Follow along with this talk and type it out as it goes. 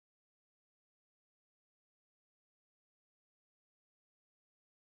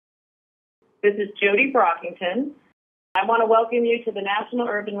This is Jody Brockington. I want to welcome you to the National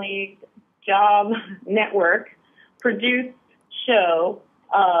Urban League Job Network produced show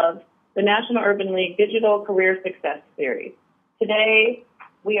of the National Urban League Digital Career Success Series. Today,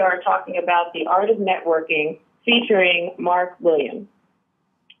 we are talking about the art of networking featuring Mark Williams.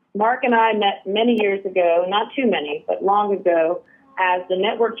 Mark and I met many years ago, not too many, but long ago, as the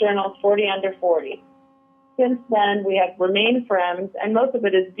Network Journal's 40 Under 40. Since then, we have remained friends, and most of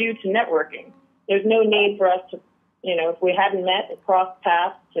it is due to networking. There's no need for us to, if we hadn't met and crossed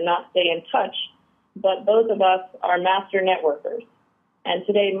paths, to not stay in touch, but both of us are master networkers. And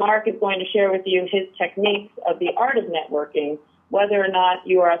today, Mark is going to share with you his techniques of the art of networking, whether or not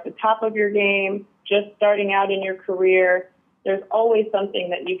you are at the top of your game, just starting out in your career. There's always something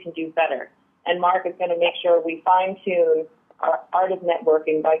that you can do better. And Mark is going to make sure we fine-tune our art of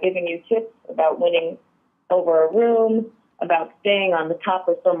networking by giving you tips about winning over a room, about staying on the top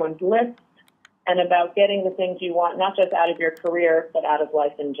of someone's list, and about getting the things you want, not just out of your career, but out of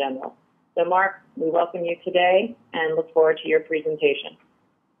life in general. So, Mark, we welcome you today and look forward to your presentation.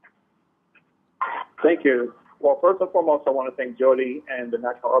 Thank you. Well, first and foremost, I want to thank Jody and the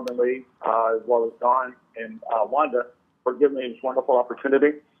National Urban League, as well as Don and Wanda, for giving me this wonderful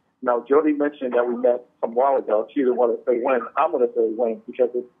opportunity. Now, Jody mentioned that we met some while ago. She didn't want to say when. I'm going to say when because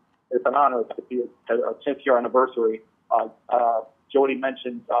it's an honor to be a 10th year anniversary. Jody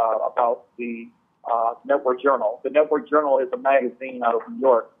mentioned about the Network Journal. The Network Journal is a magazine out of New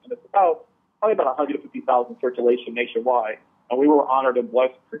York, and it's probably about 150,000 circulation nationwide. And we were honored and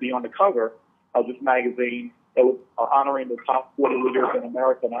blessed to be on the cover of this magazine that was honoring the top 40 leaders in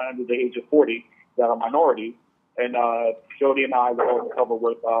America under the age of 40 that are minorities. And Jody and I were on the cover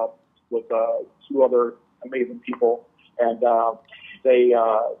with two other amazing people, and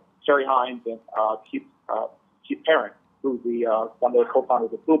Terry Hines and Keith Parent, who's one of the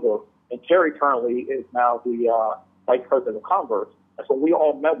co-founders of Fubo. And Terry currently is now the vice president of Converse. And so we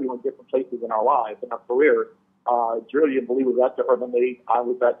all met. We were in different places in our lives, in our careers. Jody, I believe, was at the Urban League. I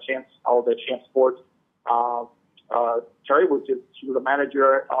was at Champs Sports. Terry she was a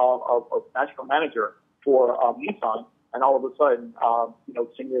manager of national manager for Nissan, and all of a sudden,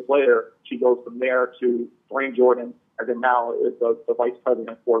 10 years later, she goes from there to Dwayne Jordan, and then now is the vice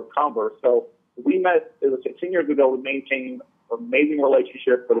president for Converse. So we met, it was 10 years ago. We maintained an amazing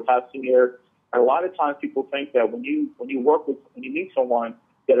relationship for the past 10 years. And a lot of times people think that when you meet someone,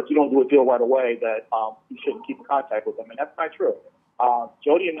 that if you don't do a deal right away, that you shouldn't keep in contact with them, and that's not true.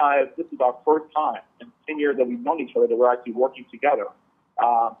 Jody and I, this is our first time in 10 years that we've known each other that we're actually working together.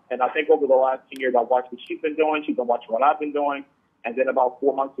 And I think over the last 10 years, I've watched what she's been doing. She's been watching what I've been doing. And then about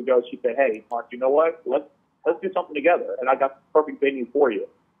 4 months ago, she said, "Hey, Mark, you know what? Let's do something together." And I got the perfect venue for you.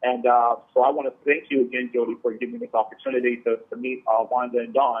 And so I want to thank you again, Jody, for giving me this opportunity to meet Wanda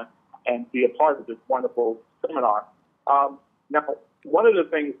and Dawn and be a part of this wonderful seminar. Now, one of the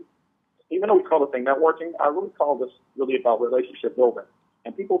things, even though we call this thing networking, I really call this really about relationship building.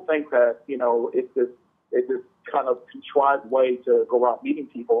 And people think that, it's this kind of contrived way to go out meeting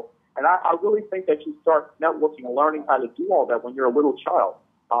people. And I really think that you start networking and learning how to do all that when you're a little child,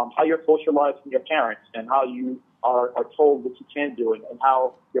 how you're socialized from your parents and how you are told what you can do and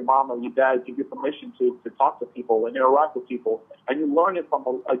how your mom or your dad give you permission to talk to people and interact with people. And you learn it from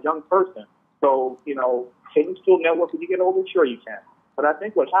a young person. So, can you still network when you get older? Sure you can. But I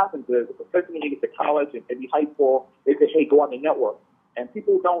think what happens is, especially when you get to college and maybe high school, they say, "Hey, go out and network." And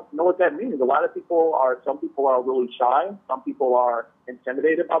people don't know what that means. Some people are really shy. Some people are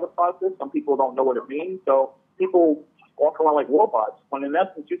intimidated by the process. Some people don't know what it means. So people walk around like robots, when in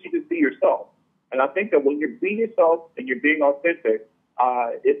essence, you should just be yourself. And I think that when you're being yourself and you're being authentic,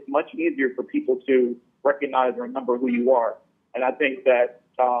 it's much easier for people to recognize and remember who you are. And I think that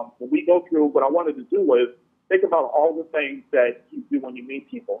when we go through, what I wanted to do was think about all the things that you do when you meet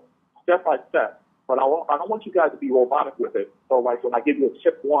people, step by step. But I don't want you guys to be robotic with it. So, like, when I give you a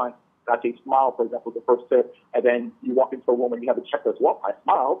tip one, I say smile, for example, the first tip, and then you walk into a room and you have a checklist. Well, I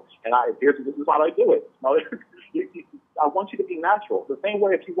smiled, and this is how I do it. I want you to be natural. The same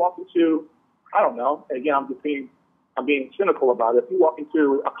way if you walk into, I don't know, again, I'm being cynical about it. If you walk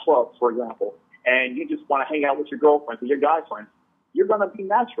into a club, for example, and you just want to hang out with your girlfriends or your guy friends, you're going to be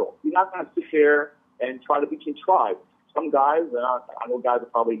natural. You're not going to sit there and try to be contrived. Some guys, and I know guys will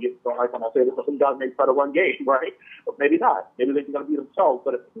probably get so high when I say this, but some guys may try to run game, right? But maybe not. Maybe they're going to be themselves.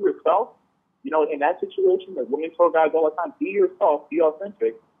 But if you're yourself, in that situation, as women tell guys all the time, be yourself, be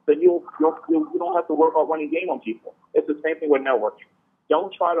authentic, then you don't have to worry about running game on people. It's the same thing with networking.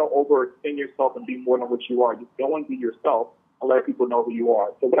 Don't try to overextend yourself and be more than what you are. Just go and be yourself and let people know who you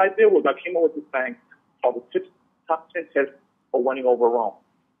are. So what I did was I came up with this thing called the top 10 tips for winning over Rome.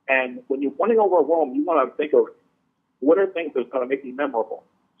 And when you're running over a room, you want to think of what are things that's going to make you memorable.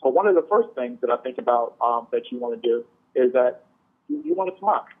 So one of the first things that I think about that you want to do is that you want to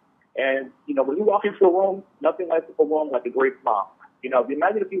smile. And, when you walk into a room, nothing like a room like a great smile.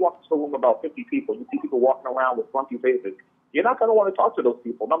 Imagine if you walk into a room about 50 people, you see people walking around with grumpy faces. You're not going to want to talk to those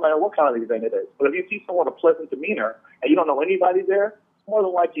people, no matter what kind of event it is. But if you see someone with a pleasant demeanor and you don't know anybody there, more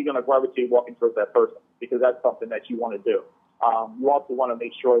than likely you're going to gravitate walking towards that person because that's something that you want to do. You also want to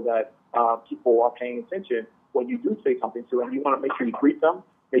make sure that people are paying attention when you do say something to them. You want to make sure you greet them,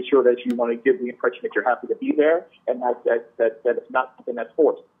 make sure that you want to give the impression that you're happy to be there and that it's not something that's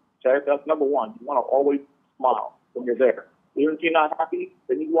forced. Okay? That's number one. You want to always smile when you're there. Even if you're not happy,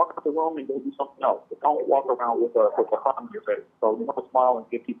 then you walk out the room and go do something else. But don't walk around with a frown on your face. So you want to smile and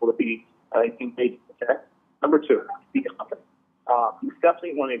get people to be engaged. Okay? Number two, be confident. You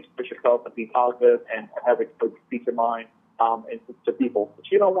definitely want to express yourself and be positive and have it speak your mind and to people. But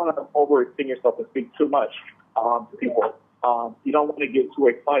you don't want to overextend yourself and speak too much to people. You don't want to get too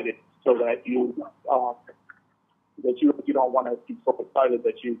excited so that you don't want to be so excited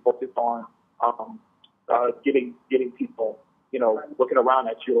that you focus on getting people, looking around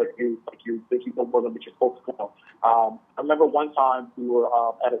at you like you think you know more than what you're supposed to know. I remember one time we were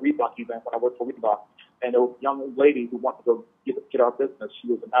at a Reebok event when I worked for Reebok, and there was a young lady who wanted to get our business. She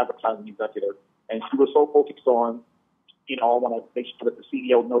was an advertising executive, and she was so focused on, I want to make sure that the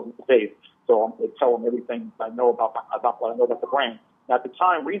CEO knows the face. So I'm going to tell him everything I know about what I know about the brand. And at the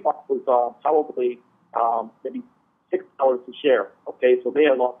time, Reebok was probably maybe $6 a share. Okay, so they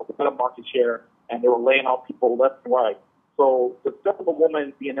had lost a bit of market share, and they were laying off people left and right. So the step of a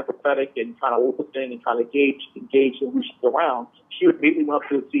woman being empathetic and trying to listen and trying to engage who she's around, she immediately went up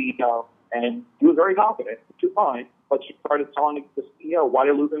to the CEO, and she was very confident, which is fine, but she started telling the CEO why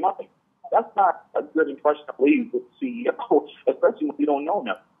they're losing money. That's not a good impression to leave with the CEO, especially when you don't know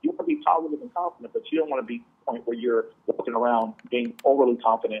them. You want to be positive and confident, but you don't want to be to the point where you're looking around being overly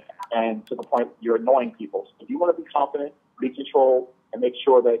confident and to the point where you're annoying people. So if you want to be confident, be controlled, and make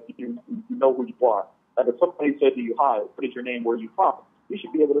sure that you know who you are. Like if somebody said to you, hi, what is your name, where are you from? You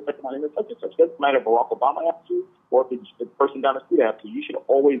should be able to say my name is such and such. It doesn't matter if Barack Obama asks you or if it's the person down the street asks you. You should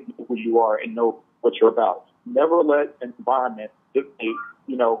always know who you are and know what you're about. Never let an environment dictate,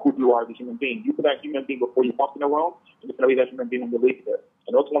 who you are as a human being. You be that human being before you walk in the room, and you're going to be that human being when you leave there.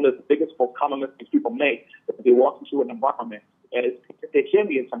 And that's one of the biggest, most common mistakes people make, is that they walk into an environment, and it can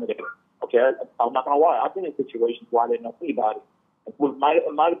be intimidating. Okay, I'm not going to lie. I've been in situations where I didn't know anybody. It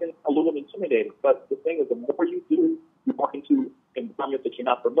might have been a little intimidating, but the thing is, the more you walk into environments that you're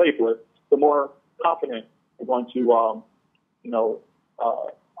not familiar with, the more confident you're going to,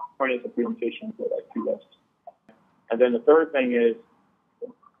 turn into presentations that I do this. And then the third thing is,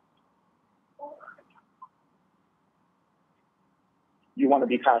 you want to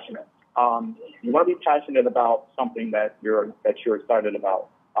be passionate. You want to be passionate about something that you're excited about.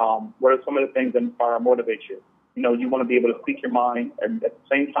 What are some of the things that inspire and motivate you? You want to be able to speak your mind and at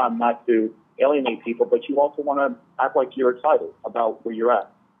the same time not to alienate people, but you also want to act like you're excited about where you're at.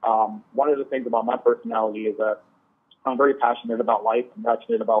 One of the things about my personality is that I'm very passionate about life and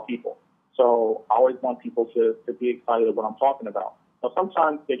passionate about people. So I always want people to be excited about what I'm talking about. Now,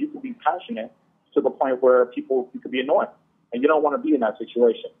 sometimes you can be passionate to the point where you could be annoying, and you don't want to be in that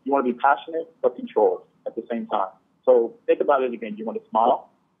situation. You want to be passionate but controlled at the same time. So think about it again. You want to smile.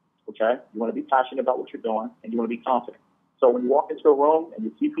 Okay? You want to be passionate about what you're doing, and you want to be confident. So when you walk into a room and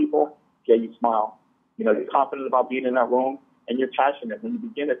you see people, you smile. You're confident about being in that room, and you're passionate when you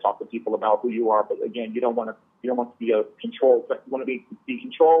begin to talk to people about who you are. But again, you don't want to be a controlled. You want to be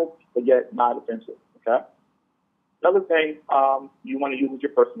controlled, but yet not offensive. Okay? Another thing you want to use is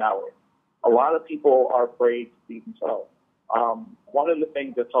your personality. A lot of people are afraid to be themselves. One of the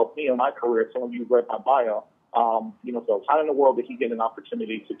things that's helped me in my career, some of you read my bio, so how in the world did he get an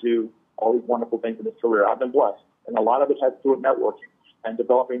opportunity to do all these wonderful things in his career? I've been blessed. And a lot of it has to do with networking and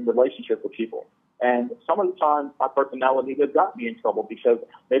developing relationships with people. And some of the times my personality has got me in trouble because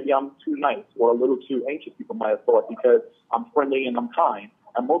maybe I'm too nice or a little too anxious, people might have thought, because I'm friendly and I'm kind.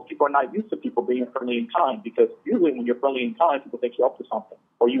 And most people are not used to people being friendly and kind because usually when you're friendly and kind, people think you're up to something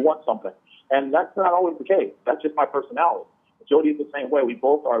or you want something. And that's not always the case. That's just my personality. Jody's the same way. We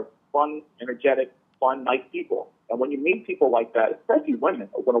both are fun, energetic, nice people. And when you meet people like that, especially women,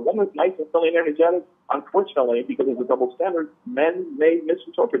 when a woman's nice and friendly and energetic, unfortunately, because there's a double standard, men may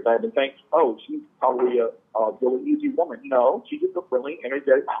misinterpret that and think, oh, she's probably a really easy woman. No, she's just a friendly,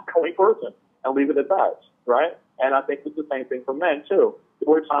 energetic, outgoing person, and leave it at that, right? And I think it's the same thing for men, too.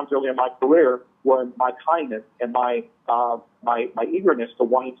 There were times early in my career when my kindness and my eagerness to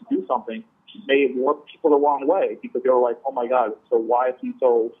wanting to do something made more people the wrong way because they were like, oh my God, so why is he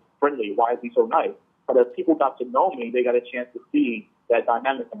so friendly? Why is he so nice? But as people got to know me, they got a chance to see that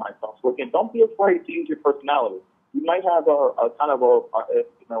dynamic in myself. So again, don't be afraid to use your personality. You might have a kind of a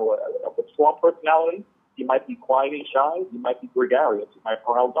strong personality. You might be quiet and shy. You might be gregarious. You might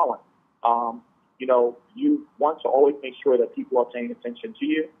be outgoing. You want to always make sure that people are paying attention to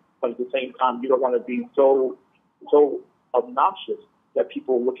you, but at the same time, you don't want to be so obnoxious that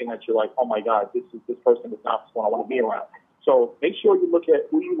people are looking at you like, oh my God, this person is not someone I want to be around. So make sure you look at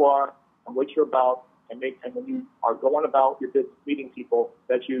who you are and what you're about, and when you are going about your business, meeting people,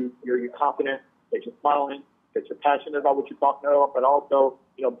 that you're confident, that you're smiling, that you're passionate about what you're talking about, but also,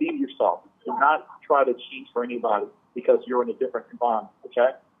 be yourself. Do not try to change for anybody because you're in a different environment,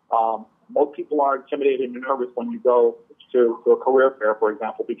 okay? Most people are intimidated and nervous when you go to a career fair, for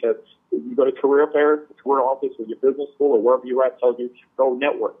example, because if you go to career fairs, the career office or your business school or wherever you're at tells you, go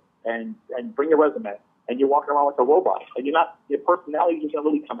network and bring your resume. And you're walking around like a robot. And your personality doesn't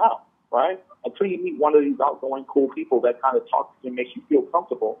really come out, right? Until you meet one of these outgoing, cool people that kind of talks and makes you feel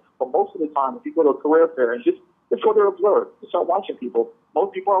comfortable. But most of the time, if you go to a career fair and just go there, observe, just start watching people,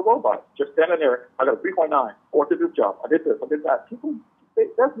 most people are robots. Just standing there, I got a 3.9, I went to this job, I did this, I did that. People,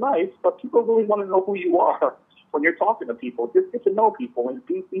 that's nice, but people really want to know who you are when you're talking to people. Just get to know people and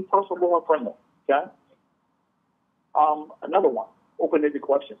be personable and friendly, okay? Another one, open-ended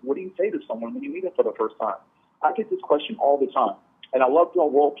questions. What do you say to someone when you meet them for the first time? I get this question all the time, and I love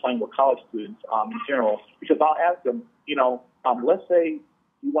doing role-playing with college students in general, because I'll ask them, let's say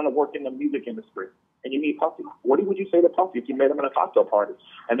you want to work in the music industry, and you meet Puffy. What would you say to Puffy if you met him at a cocktail party?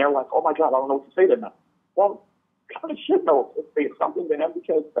 And they're like, oh my God, I don't know what to say to them. Well, you kind of should know if they say something to him,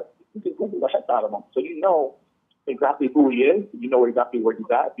 because you can Google the heck out of him. So you know exactly who he is. You know exactly where he's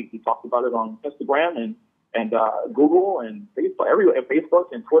at. He talks about it on Instagram and Google and Facebook, everywhere,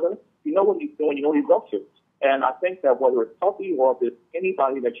 Facebook and Twitter. You know what he's doing. You know what he's up to. And I think that whether it's Puffy or if it's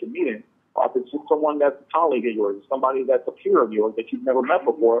anybody that you're meeting, or if it's just someone that's a colleague of yours, somebody that's a peer of yours that you've never met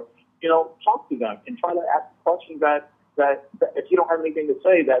before, talk to them and try to ask questions that if you don't have anything to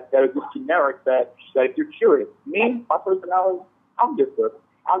say that are just generic, that if you're curious. Me, my personality, I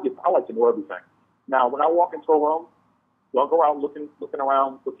like to know everything. Now, when I walk into a room, do I go out looking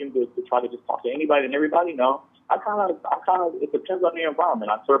around, looking to try to just talk to anybody and everybody? No. I kind of, it depends on the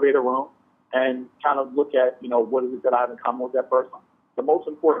environment. I survey the room and kind of look at, what is it that I have in common with that person. The most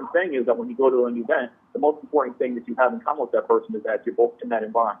important thing is that when you go to an event, the most important thing that you have in common with that person is that you're both in that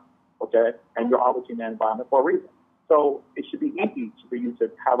environment, okay? And you're obviously in that environment for a reason. So it should be easy for you to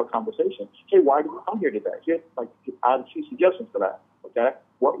have a conversation. Hey, why did you come here today? I have a few suggestions for that, okay?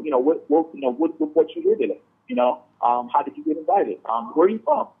 What you did today? How did you get invited? Where are you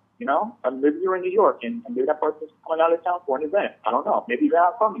from? Maybe you're in New York and maybe that person's coming out of town for an event. I don't know. Maybe they're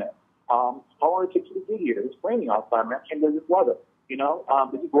not from there. How long did it take you to get here? It's raining outside, man. I can't believe this weather. Did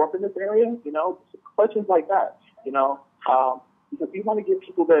you grow up in this area? Questions like that. Because you want to give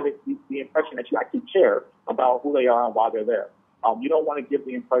people the impression that you actually care about who they are and why they're there. You don't want to give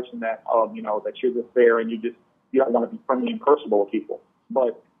the impression that that you're just there and you don't want to be friendly and personable with people.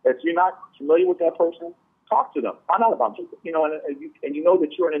 But if you're not familiar with that person, talk to them. Find out about them. And you know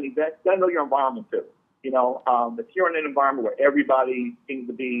that you're in an event. You got to know your environment too. If you're in an environment where everybody seems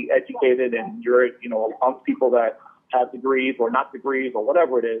to be educated and you're amongst people that have degrees or not degrees or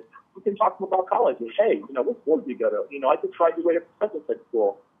whatever it is, you can talk to them about college. Hey, what school did you go to? I just graduated from such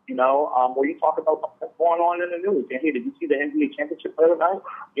school. Where you talk about what's going on in the news. And hey, did you see the NBA championship the other night?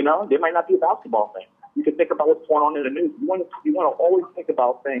 There might not be a basketball thing. You can think about what's going on in the news. You want to always think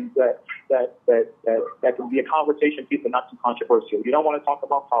about things that can be a conversation piece and not too controversial. You don't want to talk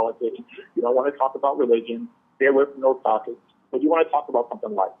about politics. You don't want to talk about religion. Stay away from those topics. But you want to talk about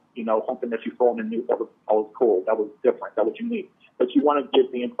something like, something that you saw in the news that was cool, that was different, that was unique. But you want to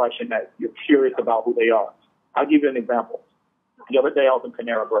give the impression that you're curious about who they are. I'll give you an example. The other day I was in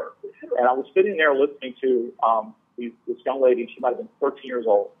Panera Bread, and I was sitting there listening to this young lady. She might have been 13 years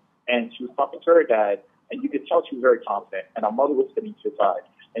old, and she was talking to her dad, and you could tell she was very confident. And her mother was sitting to the side,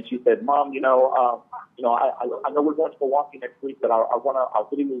 and she said, "Mom, I know we're going to Milwaukee next week, but I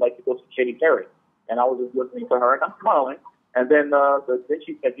really would like to go see Katy Perry." And I was just listening to her, and I'm smiling. And then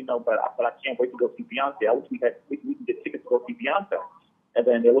she said, but I can't wait to go see Beyonce. I wish we can get tickets to go see Beyonce. And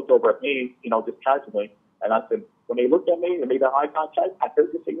then they looked over at me, just casually, and I said, when they looked at me and made that eye contact, I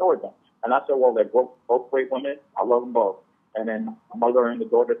said, just ignored them. And I said, well, they're both great women. I love them both. And then the mother and the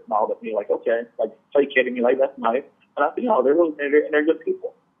daughter smiled at me like, okay, like placating me like, that's nice. And I said, they're good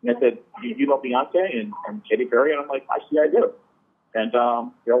people. And they said, you know Beyonce and Katy Perry? And I'm like, actually, I do. And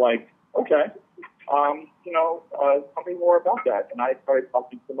they're like, okay. tell me more about that. And I started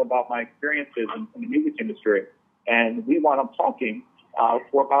talking to them about my experiences in the music industry. And we wound up talking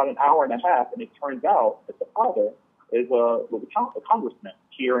for about an hour and a half, and it turns out that the father was a congressman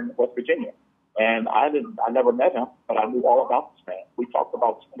here in West Virginia. And I never met him, but I knew all about this man. We talked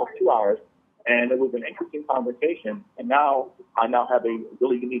about almost 2 hours, and it was an interesting conversation. And now I have a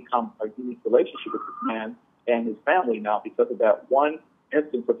really unique relationship with this man and his family now because of that one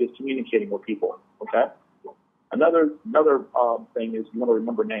instance of just communicating with people. Okay. Another thing is you want to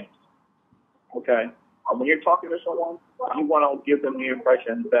remember names. Okay. When you're talking to someone, you want to give them the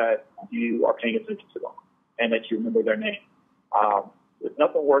impression that you are paying attention to them and that you remember their name. There's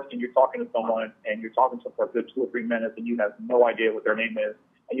nothing worse than you're talking to someone and you're talking to them for a good 2 or 3 minutes and you have no idea what their name is.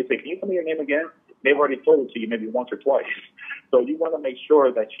 And you say, can you tell me your name again? They've already told it to you maybe once or twice. So you want to make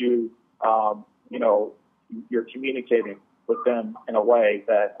sure that you're communicating with them in a way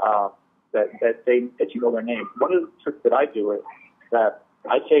that you know their name. One of the tricks that I do is that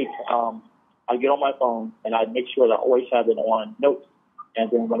I get on my phone and I make sure that I always have it on notes. And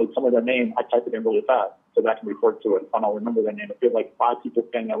then when they tell me their name, I type it in really fast so that I can refer to it. If I don't remember their name, if there's like 5 people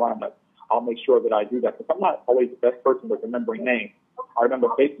standing around, I'll make sure that I do that. Because I'm not always the best person with remembering names. I remember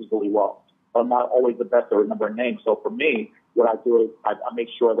faces really well, but I'm not always the best at remembering names. So for me, what I do is I make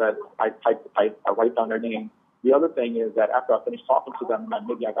sure that I write down their name. The other thing is that after I finish talking to them, and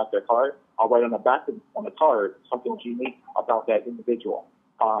maybe I got their card, I'll write on the back on the card something unique about that individual.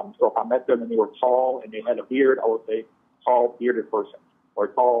 So if I met them and they were tall and they had a beard, I would say tall bearded person, or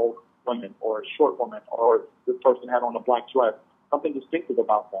tall woman, or a short woman, or this person had on a black dress, something distinctive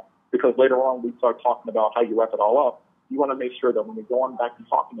about them. Because later on we start talking about how you wrap it all up. You want to make sure that when you're going back and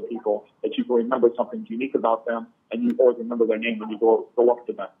talking to people, that you can remember something unique about them, and you always remember their name when you go up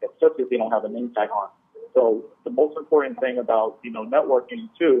to them, especially if they don't have a name tag on. So the most important thing about networking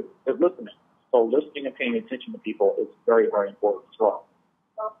too is listening. So listening and paying attention to people is very, very important as well.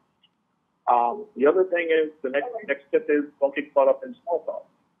 The other thing is the next tip is don't get caught up in small talk.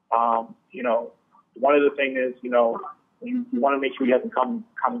 One of the things is you want to make sure you have some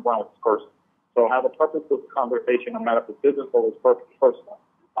common ground with this person. So have a purposeful conversation, no matter if it's business or it's personal.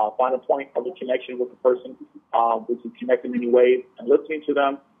 Find a point of a connection with the person, which is connected in many ways, and listening to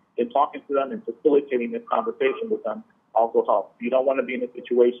them and talking to them and facilitating this conversation with them also helps. You don't want to be in a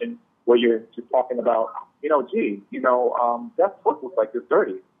situation where you're just talking about, that book looks like it's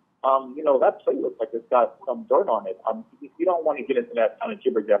dirty. That plate looks like it's got some dirt on it. You don't want to get into that kind of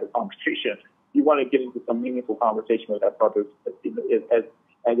jibber-jabber conversation. You want to get into some meaningful conversation with that person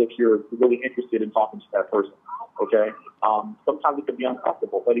as if you're really interested in talking to that person, okay? Sometimes it can be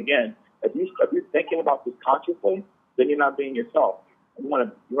uncomfortable, but again, if you're thinking about this consciously, then you're not being yourself. You want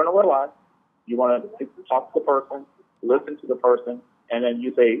to realize, you want to talk to the person, listen to the person, and then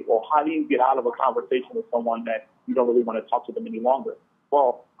you say, well, how do you get out of a conversation with someone that you don't really want to talk to them any longer?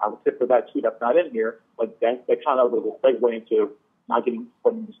 Well, I would tip for that too. That's not in here, but that kind of was a segue into not getting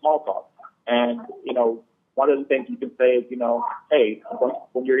put into small talk. And, one of the things you can say is, hey,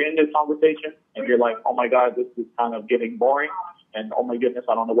 when you're in this conversation and you're like, oh my God, this is kind of getting boring, and oh my goodness,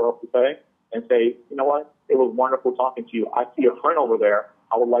 I don't know what else to say, and say, you know what, it was wonderful talking to you. I see a friend over there.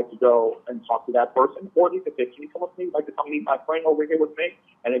 I would like to go and talk to that person. Or you could say, can you come with me? I'd like to come meet my friend over here with me,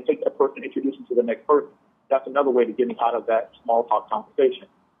 and then take that person, introduce him to the next person. That's another way to getting out of that small talk conversation.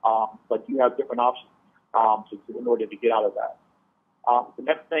 But you have different options in order to get out of that. The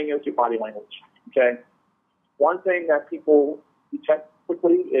next thing is your body language. Okay. One thing that people detect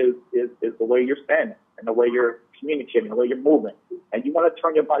quickly is the way you're standing and the way you're communicating, the way you're moving. And you want to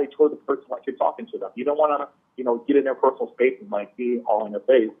turn your body toward the person like you're talking to them. You don't want to, get in their personal space and be all in their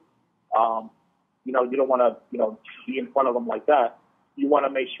face. You don't want to, be in front of them like that. You want to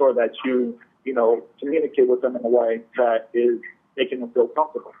make sure that you communicate with them in a way that is making them feel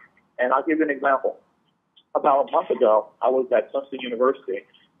comfortable. And I'll give you an example. About a month ago, I was at Clemson University,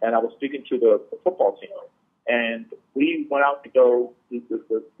 and I was speaking to the football team. And we went out to go, the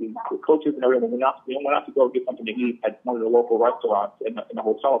coaches and everyone, we went out to go get something to eat at one of the local restaurants in the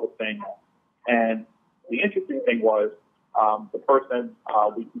hotel I was staying at. And the interesting thing was the person,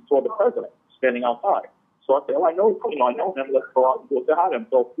 we saw the president standing outside. So I said, I know him. Let's go out and go say hi to him.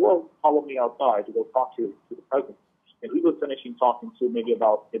 So Will followed me outside to go talk to the president. And he was finishing talking to maybe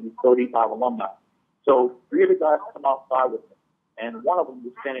 35 alumni. So 3 of the guys come outside with me. And one of them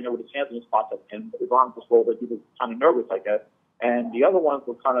was standing there with his hands in his pocket, and his arms were folded. He was kind of nervous, I guess. And the other ones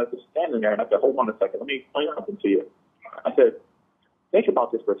were kind of just standing there. And I said, hold on a second. Let me explain something to you. I said, think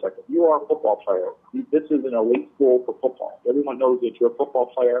about this for a second. You are a football player. This is an elite school for football. Everyone knows that you're a football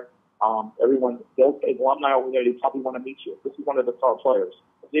player. Everyone, those alumni over there, they probably want to meet you. This is one of the star players.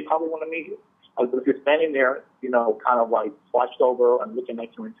 They probably want to meet you. But if you're standing there, kind of like slouched over and looking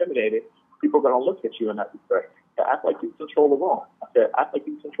like you're intimidated, people are going to look at you in that respect. To act like you control the room. I said, act like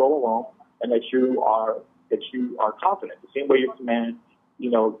you control the room and that you are confident. The same way you command,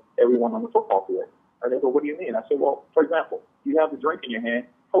 everyone on the football field. And they go, what do you mean? I said, well, for example, you have the drink in your hand,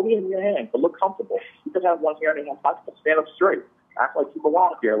 hold it in your hand, but look comfortable. You could have one here and one pocket, stand up straight. Act like you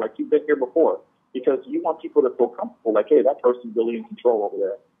belong here, like you've been here before. Because you want people to feel comfortable, like, hey, that person's really in control over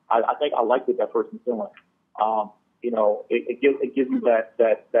there. I think I like what that person's doing. It gives you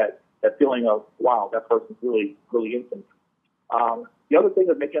that feeling of, wow, that person's really, really into me. The other thing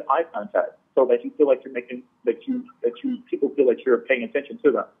is making eye contact so that you feel like people feel like you're paying attention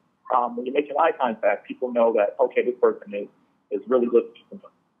to them. When you're making eye contact, people know that, okay, this person is really listening to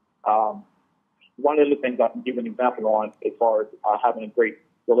them. One of the things I can give an example on as far as having a great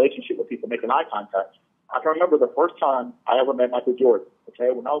relationship with people, making eye contact. I can remember the first time I ever met Michael Jordan.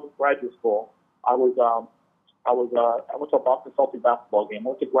 Okay, when I was in graduate school, I went to a Boston Celtics basketball game. I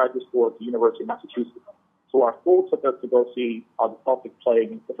went to graduate school at the University of Massachusetts. So our school took us to go see the Celtics play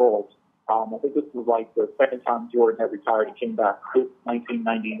against the Bulls. I think this was like the second time Jordan had retired and came back,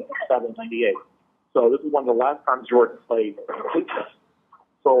 1997, 98. So this is one of the last times Jordan played completely.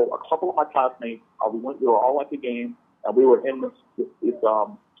 So a couple of my classmates, we were all at the game, and we were in the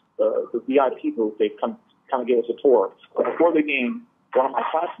VIP booth. They kind of gave us a tour. But before the game, one of my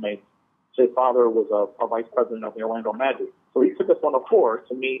classmates, his father was a vice president of the Orlando Magic. So he took us on the floor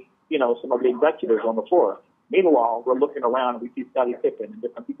to meet, some of the executives on the floor. Meanwhile, we're looking around and we see Scottie Pippen and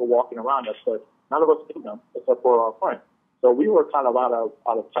different people walking around us, but none of us knew them except for our friends. So we were kind of out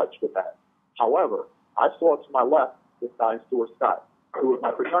of touch with that. However, I saw to my left this guy, Stuart Scott, who was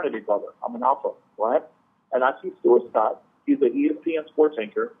my fraternity brother. I'm an alpha, right? And I see Stuart Scott. He's an ESPN sports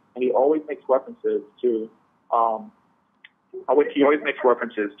anchor, and he always makes references to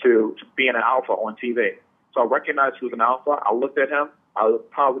being an alpha on TV. So I recognized he was an alpha. I looked at him. I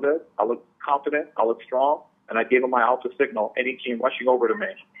looked positive. I looked confident. I looked strong. And I gave him my alpha signal, and he came rushing over to me.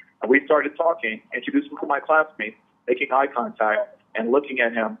 And we started talking, introduced him to my classmates, making eye contact and looking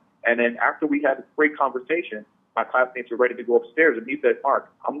at him. And then after we had a great conversation, my classmates were ready to go upstairs, and he said,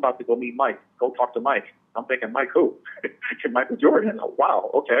 Mark, I'm about to go meet Mike. Go talk to Mike. I'm thinking, Mike who? Michael Jordan. Oh, wow,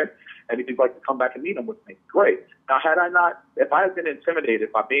 okay. And he'd like to come back and meet him with me. Great. Now, if I had been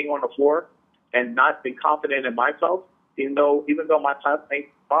intimidated by being on the floor and not been confident in myself, even though my classmate's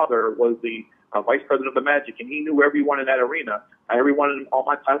father was the vice president of the Magic, and he knew everyone in that arena, all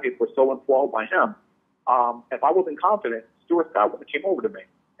my classmates were so enthralled by him, if I wasn't confident, Stuart Scott would have came over to me.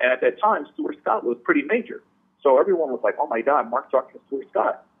 And at that time, Stuart Scott was pretty major. So everyone was like, oh, my God, Mark's talking to Stuart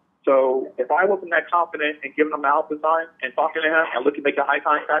Scott. So if I wasn't that confident in giving him the alpha sign and talking to him and making eye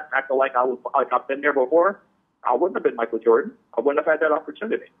contact, acting like I've been there before, I wouldn't have been Michael Jordan. I wouldn't have had that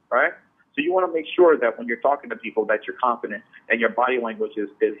opportunity, right? So you want to make sure that when you're talking to people that you're confident and your body language is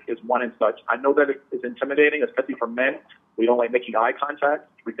one and such. I know that it is intimidating, especially for men. We don't like making eye contact.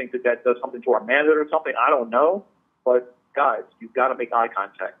 We think that does something to our manhood or something. I don't know. But, guys, you've got to make eye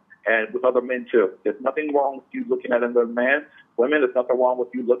contact. And with other men, too. There's nothing wrong with you looking at another man. Women, there's nothing wrong with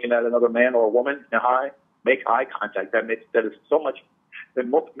you looking at another man or a woman in the eye. Make eye contact. That is so much. Than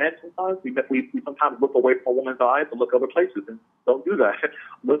most men sometimes, we sometimes look away from a woman's eyes and look other places, and don't do that.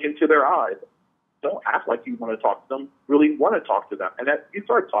 Look into their eyes. Don't act like you want to talk to them. Really want to talk to them. And that you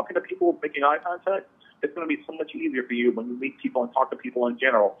start talking to people, making eye contact, it's going to be so much easier for you when you meet people and talk to people in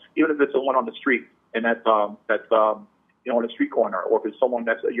general, even if it's someone on the street and that's on the street corner, or if it's someone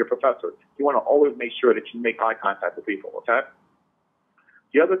that's your professor. You want to always make sure that you make eye contact with people, okay?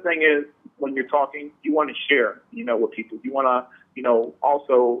 The other thing is, when you're talking, you want to share, with people. You want to,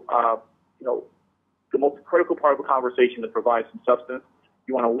 also, the most critical part of a conversation is provide some substance.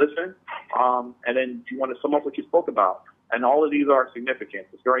 You want to listen, and then you want to sum up what you spoke about. And all of these are significant.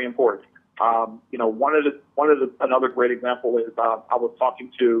 It's very important. Another great example is I was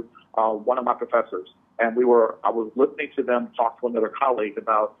talking to one of my professors, and I was listening to them talk to another colleague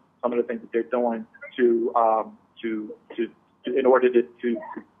about some of the things that they're doing in order to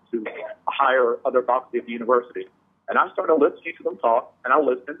hire other faculty at the university. And I started listening to them talk, and I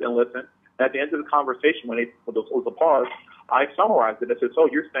listened and listened. And at the end of the conversation, when there was a pause, I summarized it. I said, so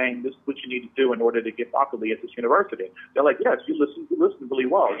you're saying this is what you need to do in order to get faculty at this university. They're like, yes, you listen really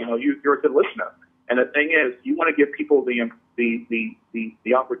well. You're a good listener. And the thing is, you want to give people the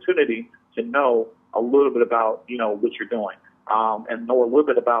opportunity to know a little bit about, what you're doing. And know a little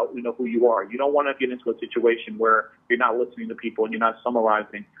bit about, who you are. You don't want to get into a situation where you're not listening to people and you're not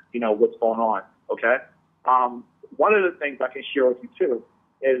summarizing, what's going on, okay? One of the things I can share with you, too,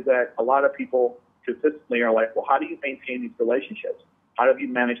 is that a lot of people consistently are like, well, how do you maintain these relationships? How have you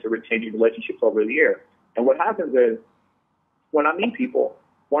managed to retain your relationships over the years? And what happens is, when I meet people,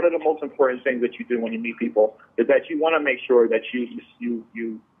 one of the most important things that you do when you meet people is that you want to make sure that you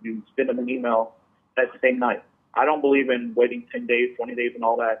send them an email that same night. I don't believe in waiting 10 days, 20 days, and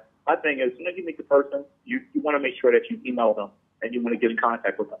all that. My thing is, as soon as you meet the person, you want to make sure that you email them and you want to get in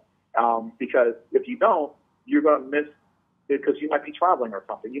contact with them. Because if you don't, you're going to miss, because you might be traveling or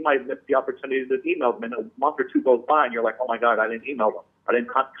something. You might miss the opportunity to email them, and a month or two goes by, and you're like, oh, my God, I didn't email them. I didn't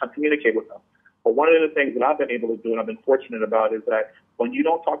communicate with them. But one of the things that I've been able to do, and I've been fortunate about, is that when you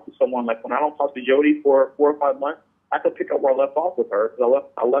don't talk to someone, like when I don't talk to Jody for 4 or 5 months, I can pick up where I left off with her, because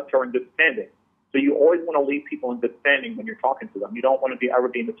I left her in good standing. So you always want to leave people in good standing when you're talking to them. You don't want to ever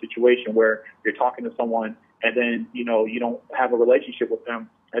be in a situation where you're talking to someone and then, you don't have a relationship with them,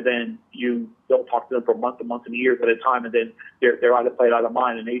 and then you don't talk to them for months and months and years at a time, and then they're out of sight, out of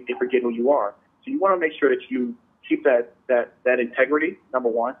mind, and they forget who you are. So you want to make sure that you keep that integrity, number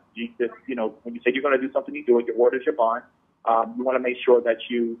one. When you say you're going to do something, you do it. Your word is your bond. You want to make sure that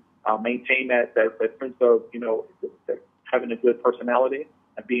you maintain that sense of, having a good personality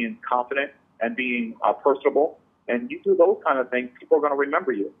and being confident and being personable. And you do those kind of things, people are going to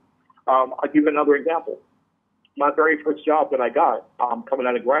remember you. I'll give you another example. My very first job that I got coming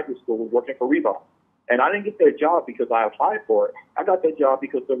out of graduate school was working for Reebok. And I didn't get that job because I applied for it. I got that job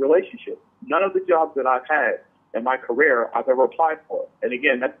because of the relationship. None of the jobs that I've had in my career I've ever applied for. And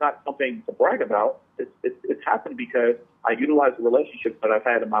again, that's not something to brag about. It's happened because I utilized the relationships that I've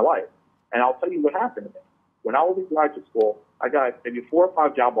had in my life. And I'll tell you what happened to me. When I was in graduate school, I got maybe 4 or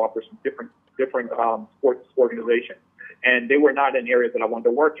 5 job offers from different sports organizations. And they were not in areas that I wanted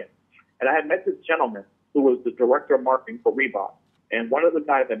to work in. And I had met this gentleman who was the director of marketing for Reebok. And one of the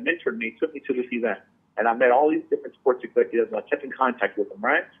guys that mentored me took me to this event. And I met all these different sports executives, and I kept in contact with them,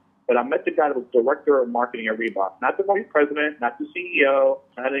 right? But I met the guy that was director of marketing at Reebok. Not the vice president, not the CEO,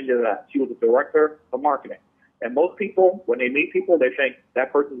 not any of that. He was the director of marketing. And most people, when they meet people, they think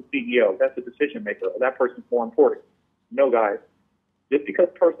that person's the CEO, that's the decision maker, or that person's more important. No, guys. Just because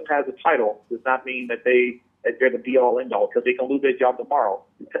a person has a title does not mean that they're the be-all, end-all, because they can lose their job tomorrow,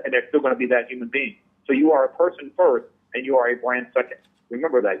 and they're still going to be that human being. So you are a person first, and you are a brand second.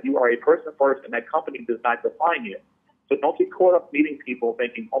 Remember that. You are a person first, and that company does not define you. So don't get caught up meeting people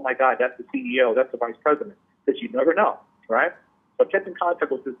thinking, oh, my God, that's the CEO, that's the vice president, because you never know, right? So I kept in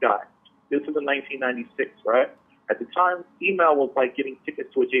contact with this guy. This was in 1996, right? At the time, email was like getting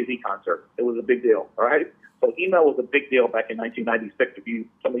tickets to a Jay-Z concert. It was a big deal, all right? So email was a big deal back in 1996,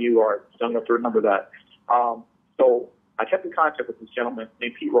 some of you are young enough to remember that. So I kept in contact with this gentleman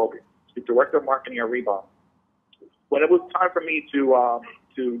named Pete Rogan, the director of marketing at Reebok. When it was time for me to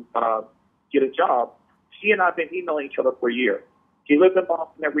get a job, he and I have been emailing each other for a year. He lived in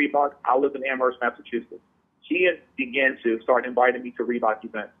Boston at Reebok. I lived in Amherst, Massachusetts. He began to start inviting me to Reebok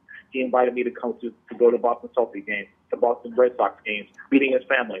events. He invited me to come to go to Boston Celtics games, to Boston Red Sox games, meeting his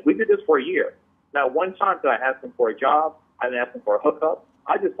family. We did this for a year. Now, one time that I asked him for a job, I didn't ask him for a hookup.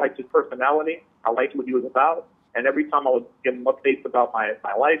 I just liked his personality. I liked what he was about. And every time I would give him updates about my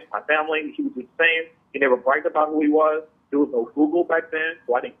life, my family, he was the same. He never bragged about who he was. There was no Google back then,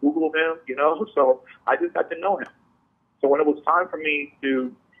 so I didn't Google him, So I just got to know him. So when it was time for me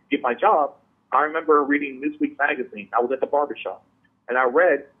to get my job, I remember reading Newsweek magazine. I was at the barbershop, and I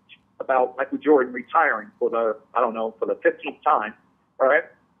read about Michael Jordan retiring for the 15th time, all right?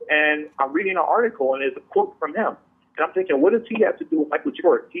 And I'm reading an article, and there's a quote from him. And I'm thinking, what does he have to do with Michael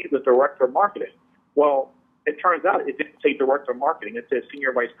Jordan? He's the director of marketing. Well, it turns out it didn't say director of marketing. It says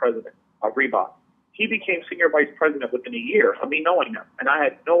senior vice president of Reebok. He became senior vice president within a year of me knowing him. And I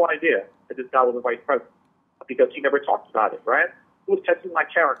had no idea that this guy was a vice president because he never talked about it, right? He was testing my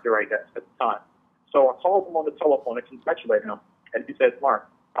character, I guess, at the time. So I called him on the telephone and congratulated him. And he said, Mark,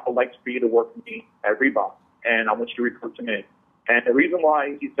 I would like for you to work for me at Reebok, and I want you to report to me. And the reason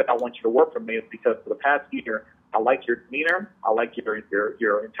why he said I want you to work for me is because for the past year, I like your demeanor, I like your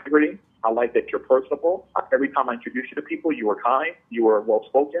integrity, I like that you're personable. Every time I introduce you to people, you are kind, you are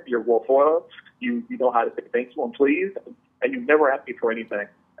well-spoken, you're well-thought, you know how to say thank you and please, and you never asked me for anything.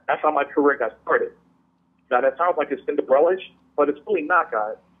 That's how my career got started. Now, that sounds like it's Cinderella-ish, but it's really not,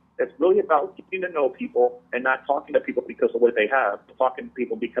 guys. It's really about getting to know people and not talking to people because of what they have, but talking to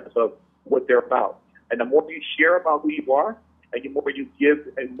people because of what they're about. And the more you share about who you are, and the more you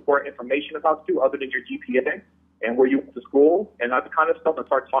give and more information about you other than your GPA and where you went to school and that kind of stuff, and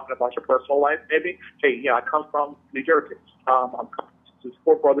start talking about your personal life, maybe. Hey, yeah, I come from New Jersey. I'm coming to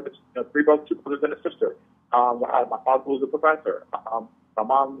 4 brothers, 3 brothers, 2 brothers, and a sister. My father was a professor. My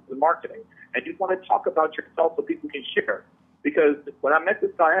mom was in marketing. And you want to talk about yourself so people can share. Because when I met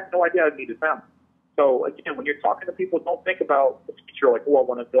this guy, I had no idea I'd meet his family. So again, when you're talking to people, don't think about the future like, oh, I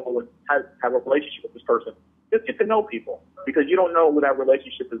want to go and have a relationship with this person. Just get to know people, because you don't know where that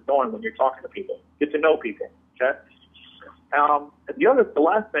relationship is going when you're talking to people. Get to know people, okay? And the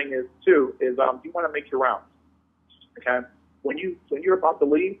last thing is too is you want to make your rounds, okay? When you're about to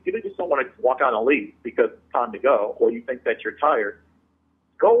leave, you just don't want to walk out and leave because it's time to go, or you think that you're tired.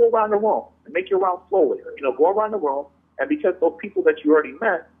 Go around the room and make your rounds slowly. Go around the room, and because those people that you already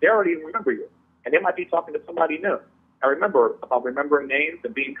met, they already remember you, and they might be talking to somebody new. And remember about remembering names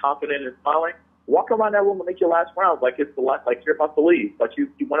and being confident and smiling. Walk around that room and make your last rounds like it's the last, like you're about to leave. But you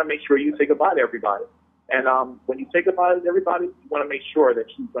want to make sure you say goodbye to everybody. And when you say goodbye to everybody, you want to make sure that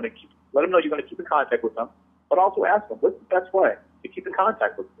you're going to let them know you're going to keep in contact with them, but also ask them, what's the best way to keep in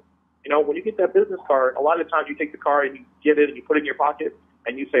contact with them? When you get that business card, a lot of times you take the card and you get it and you put it in your pocket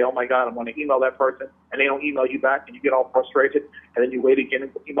and you say, oh my God, I'm going to email that person, and they don't email you back, and you get all frustrated, and then you wait again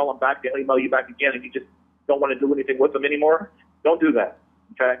and email them back, they'll email you back again, and you just don't want to do anything with them anymore. Don't do that,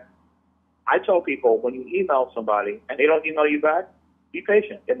 okay? I tell people, when you email somebody and they don't email you back, be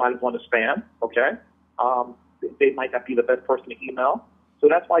patient. They might have gone to spam, okay? They might not be the best person to email. So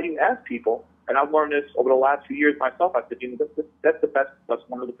that's why you ask people, and I've learned this over the last few years myself. I said, that's the best, that's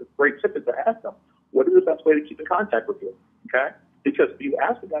one of the great tips is to ask them, what is the best way to keep in contact with you, okay? Because if you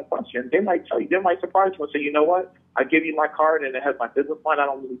ask them that question, they might tell you, they might surprise you and say, you know what, I give you my card and it has my business line, I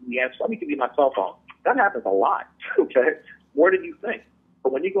don't really need the answer, let me give you my cell phone. That happens a lot, okay? More than you think.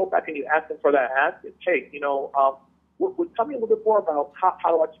 But when you go back and you ask them for that ask, it's, hey, tell me a little bit more about how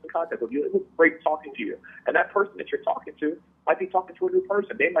do I keep in contact with you. It was great talking to you. And that person that you're talking to might be talking to a new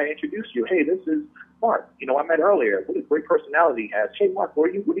person. They might introduce you. Hey, this is Mark. I met earlier. What a great personality he has. Hey, Mark,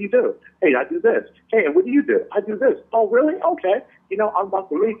 what do you do? Hey, I do this. Hey, and what do you do? I do this. Oh, really? Okay. I'm about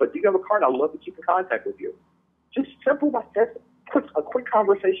to leave, but do you have a card? I'd love to keep in contact with you. Just simple like that. A quick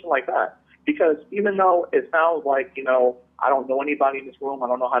conversation like that. Because even though it sounds like, I don't know anybody in this room, I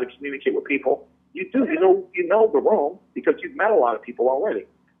don't know how to communicate with people, you do. You know the room because you've met a lot of people already.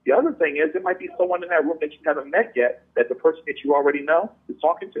 The other thing is there might be someone in that room that you haven't met yet that the person that you already know is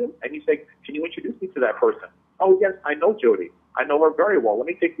talking to, and you say, can you introduce me to that person? Oh, yes, I know Jody. I know her very well. Let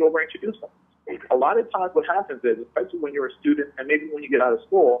me take you over and introduce them. A lot of times what happens is, especially when you're a student and maybe when you get out of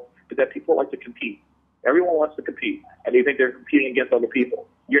school, is that people like to compete. Everyone wants to compete, and they think they're competing against other people.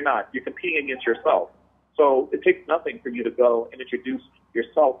 You're not. You're competing against yourself. So it takes nothing for you to go and introduce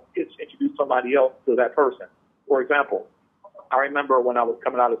yourself, introduce somebody else to that person. For example, I remember when I was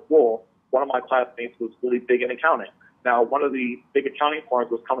coming out of school, one of my classmates was really big in accounting. Now, one of the big accounting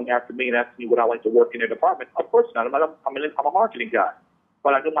firms was coming after me and asking me would I like to work in their department. Of course not. I'm a marketing guy.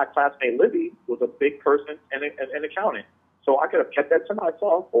 But I knew my classmate Libby was a big person in accounting. So I could have kept that to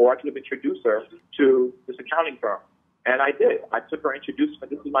myself, or I could have introduced her to this accounting firm. And I did. I took her, introduced her.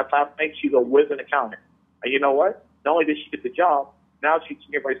 This is my classmate. She's a whiz in accounting. And you know what? Not only did she get the job, now she's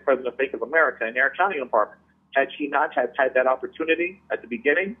Senior Vice President of Bank of America in their accounting department. Had she not had that opportunity at the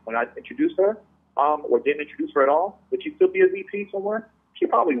beginning when I introduced her, or didn't introduce her at all, would she still be a VP somewhere? She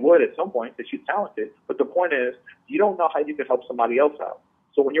probably would at some point because she's talented. But the point is, you don't know how you can help somebody else out.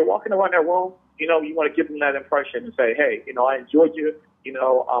 So when you're walking around that room, you want to give them that impression and say, hey, I enjoyed you.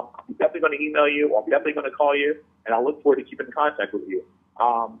 I'm definitely going to email you, or I'm definitely going to call you, and I look forward to keeping in contact with you.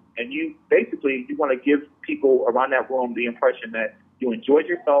 And you want to give people around that room the impression that you enjoyed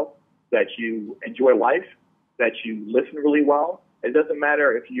yourself, that you enjoy life, that you listen really well. It doesn't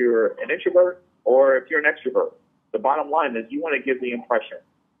matter if you're an introvert or if you're an extrovert. The bottom line is you want to give the impression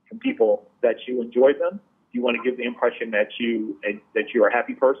from people that you enjoy them. You want to give the impression that you're a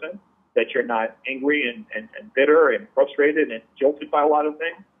happy person, that you're not angry and bitter and frustrated and jolted by a lot of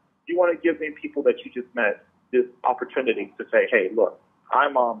things. You want to give the people that you just met this opportunity to say, hey, look,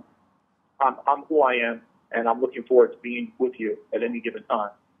 I'm who I am, and I'm looking forward to being with you at any given time.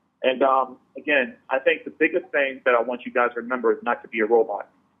 And again, I think the biggest thing that I want you guys to remember is not to be a robot.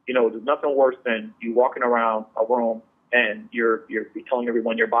 There's nothing worse than you walking around a room and you're telling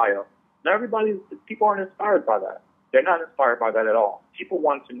everyone your bio. Not people aren't inspired by that. They're not inspired by that at all. People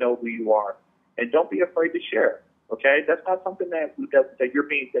want to know who you are, and don't be afraid to share. Okay, that's not something that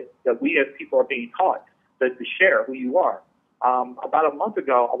we as people are being taught to share who you are. About a month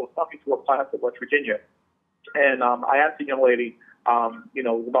ago, I was talking to a class at West Virginia, and I asked a young lady, it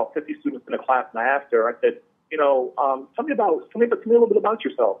was about 50 students in the class, and I asked her, I said, tell me a little bit about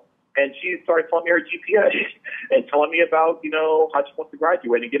yourself. And she started telling me her GPA and telling me about, how she wants to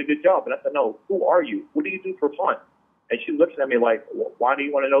graduate and get a good job. And I said, no, who are you? What do you do for fun? And she's looking at me like, why do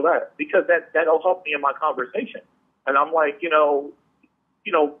you want to know that? Because that'll help me in my conversation. And I'm like, and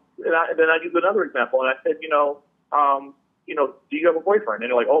then I used another example, and I said, do you have a boyfriend?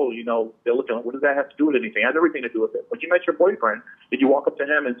 And they're like, oh, they're looking like, what does that have to do with anything? It has everything to do with it. When you met your boyfriend, did you walk up to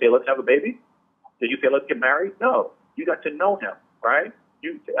him and say, let's have a baby? Did you say, let's get married? No. You got to know him, right?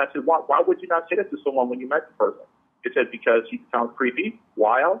 I said, why would you not say that to someone when you met the person? It said, because he sounds creepy.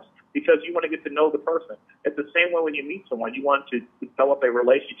 Why else? Because you want to get to know the person. It's the same way when you meet someone. You want to develop a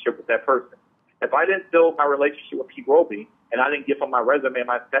relationship with that person. If I didn't build my relationship with Pete Roby and I didn't give him my resume,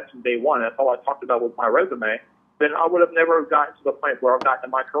 my steps from day one, that's all I talked about was my resume, then I would have never gotten to the point where I've gotten in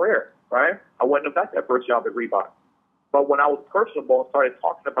my career, right? I wouldn't have got that first job at Reebok. But when I was personable and started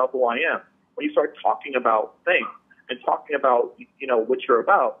talking about who I am, when you start talking about things and talking about, what you're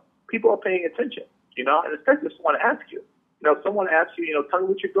about, people are paying attention, and especially if someone asks you. Someone asks you, tell me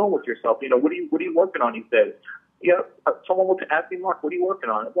what you're doing with yourself. What are you working on these days? Someone will ask me, Mark, what are you working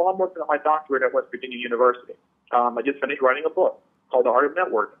on? Well, I'm working on my doctorate at West Virginia University. I just finished writing a book called The Art of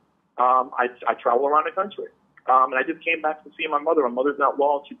Networking. I travel around the country. And I just came back to see my mother. My mother's not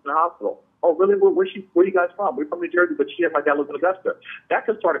well. She's in the hospital. Oh, really? Where are you guys from? We're from New Jersey, but my dad lives in Augusta. That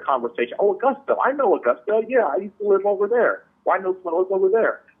could start a conversation. Oh, Augusta. I know Augusta. Yeah, I used to live over there. Well, I know someone who lives over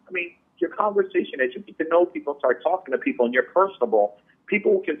there. I mean, your conversation, as you get to know people, start talking to people, and you're personable,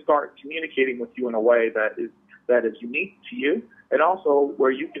 people can start communicating with you in a way that is unique to you, and also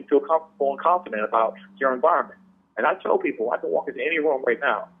where you can feel comfortable and confident about your environment. And I tell people, I can walk into any room right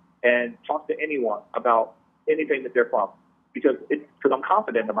now and talk to anyone about anything that they're from, because I'm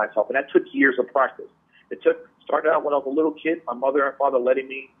confident in myself, and that took years of practice. Started out when I was a little kid, my mother and father letting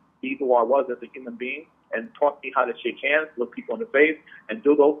me be who I was as a human being, and taught me how to shake hands, look people in the face, and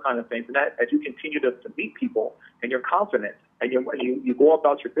do those kind of things. And that, as you continue to meet people, and you're confident, and you go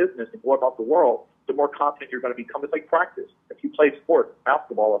about your business and go about the world, the more confident you're going to become. It's like practice. If you play sports,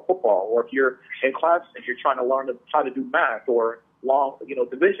 basketball or football, or if you're in class and you're trying to learn how to do math or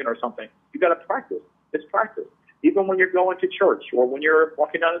division or something, you got to practice. It's practice. Even when you're going to church or when you're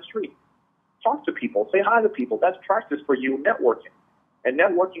walking down the street, talk to people, say hi to people. That's practice for you networking. And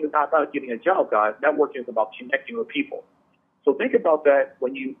networking is not about getting a job, guys. Networking is about connecting with people. So think about that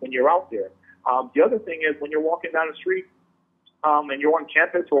when you're out there. The other thing is when you're walking down the street and you're on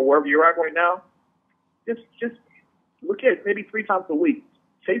campus or wherever you're at right now, just look at maybe 3 times a week.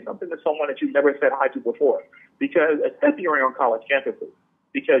 Say something to someone that you've never said hi to before. Because especially when you're on college campuses,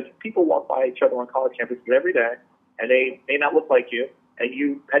 because people walk by each other on college campuses every day, and they may not look like you, and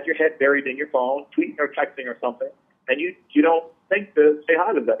you had your head buried in your phone, tweeting or texting or something, and you don't think to say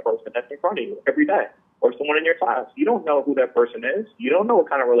hi to that person that's in front of you every day, or someone in your class. You don't know who that person is. You don't know what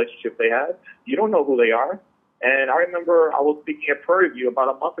kind of relationship they have. You don't know who they are. And I remember I was speaking at Prairie View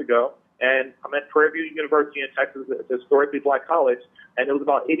about a month ago, and I'm at Prairie View University in Texas. It's a historically black college, and there was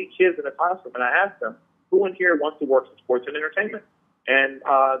about 80 kids in the classroom, and I asked them, who in here wants to work in sports and entertainment? And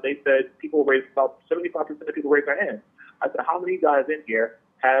they said about 75% of people raised their hands. I said, how many guys in here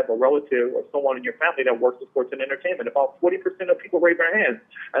have a relative or someone in your family that works in sports and entertainment? About 40% of people raised their hands.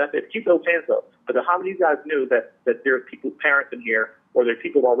 And I said, keep those hands up. I said, how many of you guys knew that there's people's parents in here or there are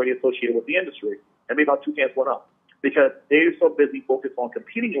people already associated with the industry? And maybe about 2 hands went up. Because they're so busy focused on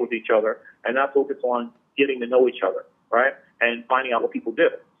competing with each other and not focused on getting to know each other, right? And finding out what people do.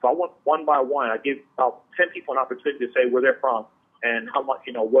 So I went one by one. I gave about 10 people an opportunity to say where they're from and how much,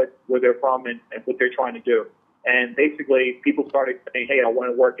 where they're from and what they're trying to do. And basically, people started saying, hey, I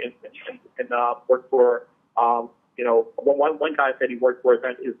want to work work for, one guy said he worked for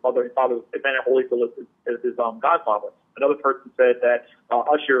his father's Evander Holyfield is his godfather. Another person said that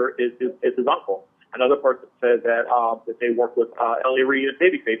Usher is his uncle. Another person said that they work with L.A. Reid and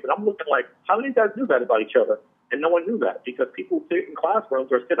Babyface. And I'm looking like, how many guys knew that about each other? And no one knew that because people sit in classrooms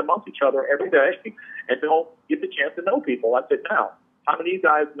or sit amongst each other every day and don't get the chance to know people. I said, now, how many of you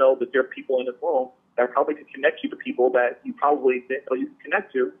guys know that there are people in this room that probably could connect you to people that you probably didn't know you could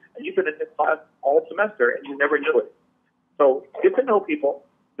connect to, and you've been in this class all semester and you never knew it. So get to know people.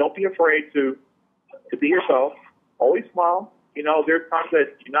 Don't be afraid to be yourself. Always smile. There's times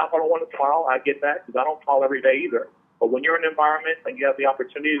that you're not going to want to smile. I get that because I don't smile every day either. But when you're in an environment and you have the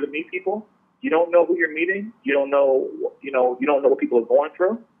opportunity to meet people, you don't know who you're meeting. You don't know what people are going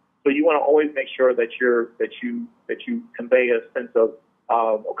through. So you want to always make sure that you convey a sense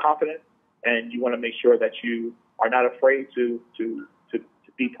of confidence, and you want to make sure that you are not afraid to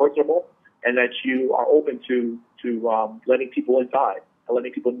be personable, and that you are open to letting people inside and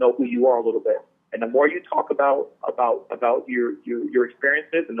letting people know who you are a little bit. And the more you talk about your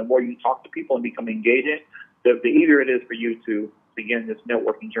experiences, and the more you talk to people and become engaging, the easier it is for you to begin this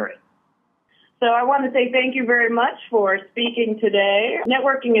networking journey. So I want to say thank you very much for speaking today.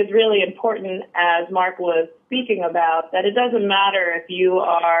 Networking is really important, as Mark was speaking about, that it doesn't matter if you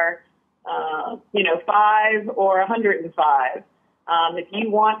are 5 or 105. If you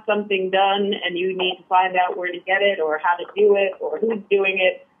want something done and you need to find out where to get it or how to do it or who's doing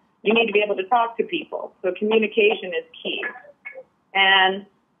it, you need to be able to talk to people. So communication is key. And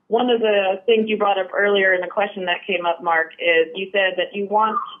one of the things you brought up earlier in the question that came up, Mark, is you said that you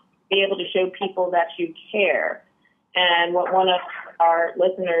want to be able to show people that you care. And what one of our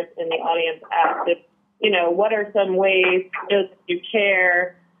listeners in the audience asked is, what are some ways to you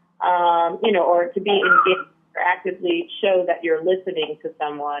care, or to be engaged or actively show that you're listening to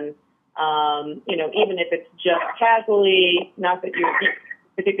someone, even if it's just casually, not that you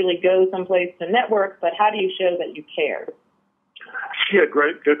particularly go someplace to network, but how do you show that you care? Yeah,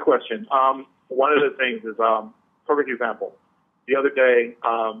 good question. One of the things is, perfect example. The other day,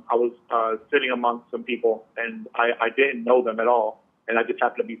 I was sitting amongst some people, and I didn't know them at all, and I just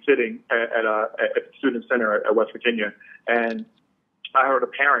happened to be sitting at a student center at West Virginia, and I heard a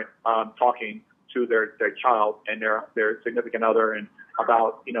parent talking to their child and their significant other, and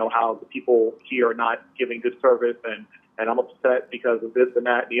about how the people here are not giving good service, and I'm upset because of this and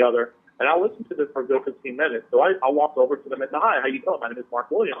that and the other. And I listened to this for a good 15 minutes. So I walked over to them and said, "Hi, how you doing? My name is Mark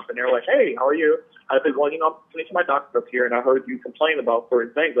Williams." And they're like, "Hey, how are you?" I said, "Well, I'm finishing my doctorate up here, and I heard you complain about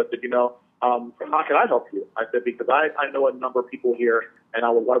certain things." I said, how can I help you? I said, because I know a number of people here, and I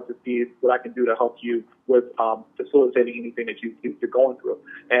would love to see what I can do to help you with facilitating anything that you're going through.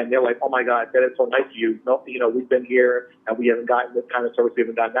 And they're like, "Oh my God, that is so nice of you. No, we've been here and we haven't gotten this kind of service, we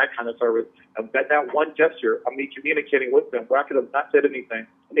haven't gotten that kind of service." And that one gesture of me communicating with them, where I could have not said anything,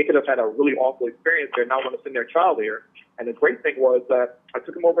 and they could have had a really awful experience there, not want to send their child here. And the great thing was that I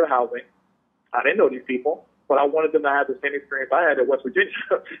took them over to housing. I didn't know these people, but I wanted them to have the same experience I had at West Virginia.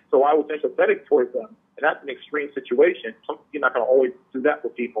 So I was empathetic towards them. And that's an extreme situation. You're not going to always do that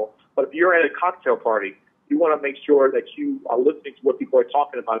with people. But if you're at a cocktail party, you want to make sure that you are listening to what people are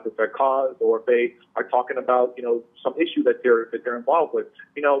talking about, if it's their cause, or if they are talking about, some issue that they're involved with.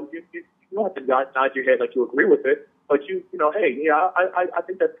 You don't have to nod your head like you agree with it, but hey, yeah, I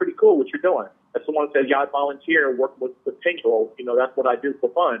think that's pretty cool what you're doing. If someone says, "Yeah, I volunteer and work with 10-year-olds, that's what I do for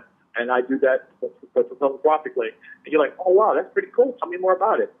fun, and I do that philanthropically." And you're like, "Oh, wow, that's pretty cool. Tell me more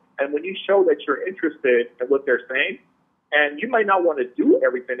about it." And when you show that you're interested in what they're saying, and you might not want to do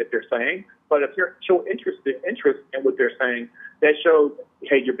everything that they're saying, but if you're show interest in what they're saying, that shows,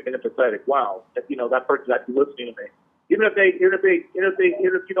 hey, you're being empathetic. Wow, that person's actually listening to me. Even if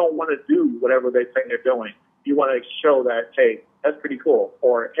you don't want to do whatever they say they're doing, you want to show that, hey, that's pretty cool,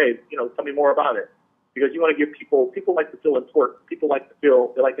 or hey, tell me more about it. Because you want to give people like to feel important. People like to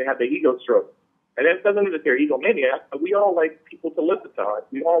feel they like to have their ego stroked. And it doesn't mean that they're egomaniacs, but we all like people to listen to us.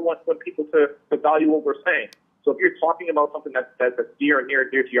 We all want people to value what we're saying. So if you're talking about something that's near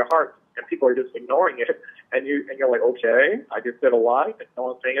to your heart, and people are just ignoring it, and you're like, "Okay, I just said a lie, and no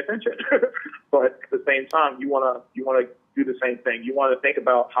one's paying attention." But at the same time, you wanna do the same thing. You want to think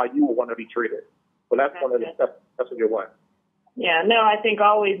about how you would want to be treated. So that's a good one. Yeah, no, I think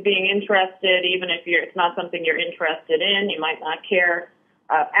always being interested, even if it's not something you're interested in, you might not care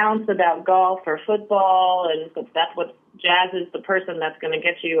an ounce about golf or football, and if that's what jazzes the person that's going to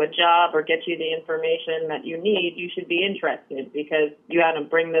get you a job or get you the information that you need, you should be interested, because you got to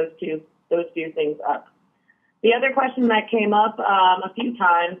bring those two things up. The other question that came up a few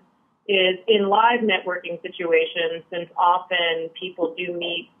times is in live networking situations, since often people do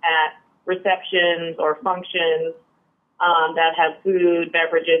meet at receptions or functions that have food,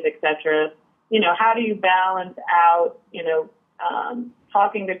 beverages, etc. How do you balance out,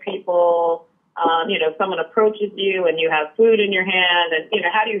 talking to people, someone approaches you and you have food in your hand, and,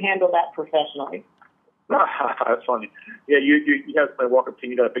 how do you handle that professionally? That's funny. Yeah, you have somebody walk up to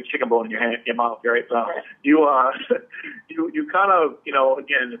you, you got a big chicken bone in your mouth, right? So you kind of,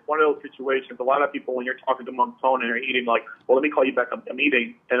 again, it's one of those situations. A lot of people, when you're talking to them on the phone and they're eating, like, "Well, let me call you back. I'm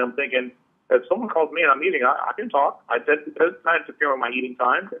eating," and I'm thinking, if someone calls me and I'm eating, I can talk. It's not interfering with my eating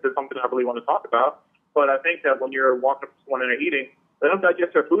time. If there's something I really want to talk about. But I think that when you're walking up to someone and they're eating, let them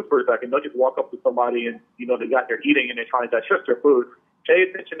digest their food for a second. Don't just walk up to somebody and, they got their eating and they're trying to digest their food. Pay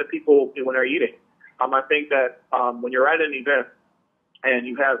attention to people when they're eating. I think that when you're at an event and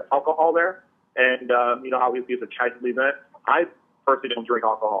you have alcohol there, and, obviously it's a casual event, I personally don't drink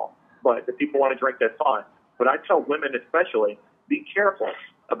alcohol. But if people want to drink, that's fine. But I tell women especially, be careful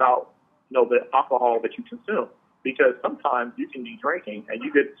about the alcohol that you consume, because sometimes you can be drinking and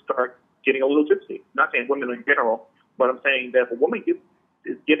you could start getting a little tipsy. Not saying women in general, but I'm saying that if a woman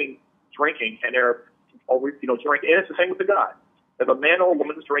is drinking and they're always, drinking, and it's the same with the guy. If a man or a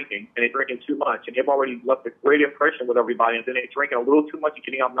woman is drinking and they're drinking too much and they've already left a great impression with everybody, and then they're drinking a little too much and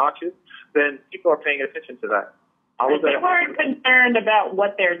getting obnoxious, then people are paying attention to that. I was they weren't concerned about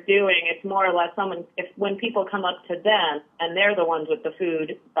what they're doing. It's more or less when people come up to them and they're the ones with the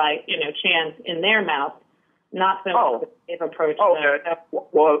food by, chance in their mouth, not so much they've approached them. Okay.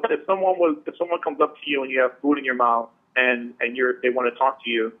 Well, if someone comes up to you and you have food in your mouth and they want to talk to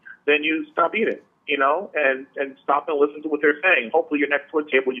you, then you stop eating, and stop and listen to what they're saying. Hopefully you're next to a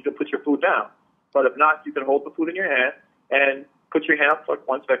table, you can put your food down. But if not, you can hold the food in your hand and put your hand up for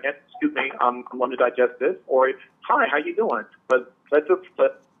 1 second. Excuse me, I'm going to digest this. Or, hi, how you doing? But let's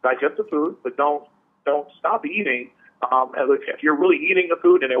digest the food, but don't stop eating. And if you're really eating the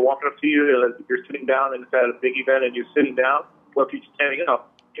food and they're walking up to you, you're sitting down and it's at a big event and you're sitting down, or if you're standing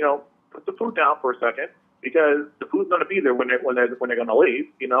up, put the food down for a second because the food's going to be there when they're going to leave.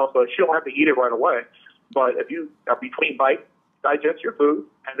 So you don't have to eat it right away. But if you are between bites, digest your food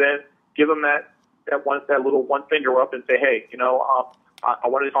and then give them that little one finger up and say, hey, I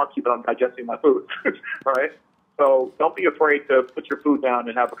wanted to talk to you, but I'm digesting my food, right? So don't be afraid to put your food down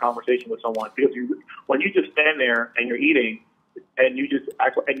and have a conversation with someone because when you just stand there and you're eating and you just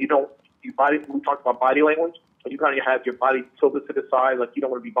act and we talked about body language, when you kind of have your body tilted to the side like you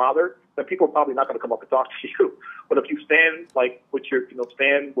don't want to be bothered, then people are probably not going to come up and talk to you. But if you stand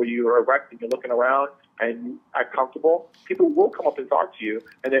stand where you're erect and you're looking around and you act comfortable, people will come up and talk to you.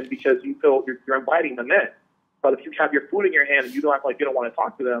 And then because you feel you're inviting them in. But if you have your food in your hand and you don't act like you don't want to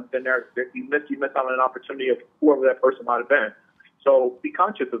talk to them, then you miss out on an opportunity of whoever that person might have been. So be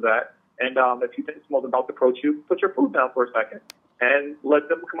conscious of that. And if you think someone's about to approach you, put your food down for a second and let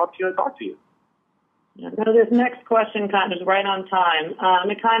them come up to you and talk to you. So this next question kind of is right on time.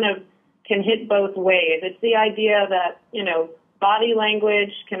 It kind of can hit both ways. It's the idea that, body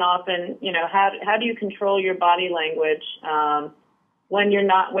language can often, how do you control your body language when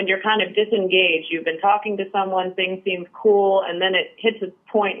you're kind of disengaged? You've been talking to someone, things seem cool, and then it hits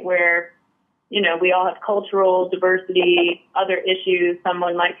a point where, we all have cultural diversity, other issues.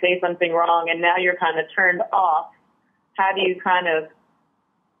 Someone might say something wrong, and now you're kind of turned off. How do you kind of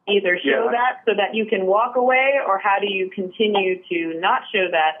either show that so that you can walk away, or how do you continue to not show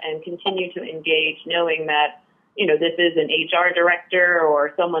that and continue to engage knowing that, this is an HR director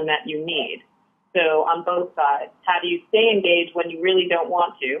or someone that you need? So on both sides, how do you stay engaged when you really don't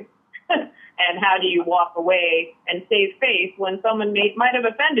want to? And how do you walk away and save face when someone might have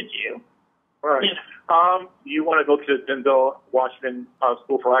offended you? Right. You want to go to the Denzel Washington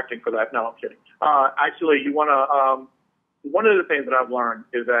School for Acting for that? No, I'm kidding. Actually, you want to... One of the things that I've learned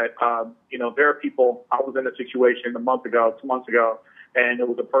is that, there are people. I was in a situation 2 months ago, and it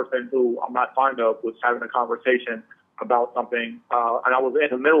was a person who I'm not fond of was having a conversation about something, and I was in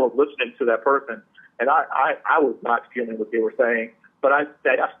the middle of listening to that person, and I was not feeling what they were saying, but I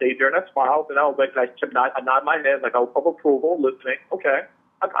stayed there and I smiled, and I was like, I nod my head like I was of approval, listening. Okay,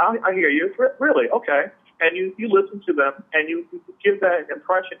 I hear you. Really? Okay. And you listen to them, and you give that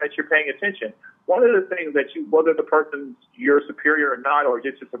impression that you're paying attention. One of the things that whether the person's your superior or not, or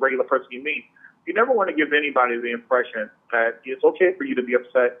just a regular person you meet, you never want to give anybody the impression that it's okay for you to be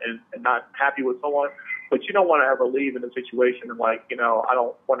upset and not happy with someone, but you don't want to ever leave in a situation and I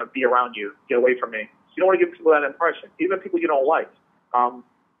don't want to be around you. Get away from me. So you don't want to give people that impression, even people you don't like.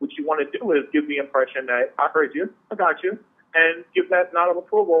 What you want to do is give the impression that I heard you, I got you, and give that nod of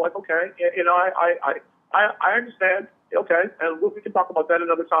approval, like, okay, I understand. Okay, and we can talk about that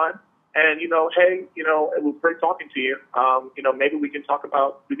another time. And hey, it was great talking to you. Maybe we can talk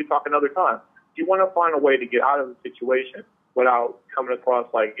another time. You want to find a way to get out of the situation without coming across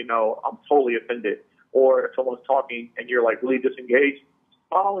like, I'm totally offended. Or if someone's talking and you're like really disengaged,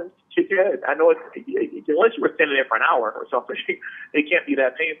 smile and shake your head. I know unless you were standing there for an hour or something, it can't be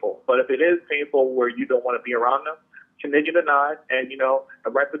that painful. But if it is painful where you don't want to be around them, continue to nod and,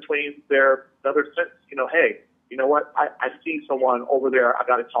 right between their other sense, hey, you know what? I see someone over there I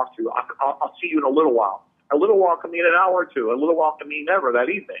got to talk to. I'll see you in a little while. A little while can mean an hour or two. A little while can mean never that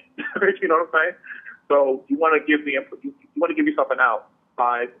evening. You know what I'm saying? So you want to give yourself an out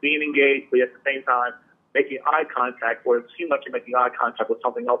by being engaged, but at the same time making eye contact, or it seems like you're making eye contact with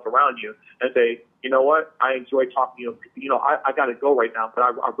something else around you, and say, you know what? I enjoy talking to you. I got to go right now, but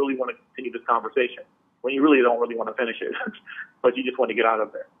I really want to continue this conversation. When you really don't really want to finish it, but you just want to get out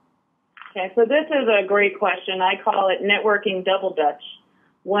of there. Okay, so this is a great question. I call it networking double dutch.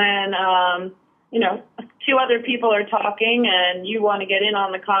 When, two other people are talking and you want to get in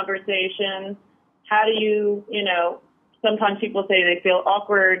on the conversation, how do you, sometimes people say they feel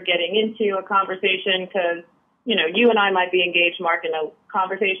awkward getting into a conversation because, you and I might be engaged, Mark, in a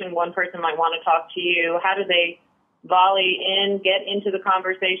conversation. One person might want to talk to you. How do they volley in, get into the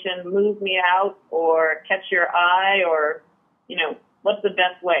conversation, move me out, or catch your eye, or, what's the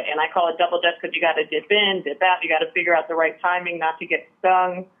best way? And I call it double dutch because you got to dip in, dip out. You got to figure out the right timing not to get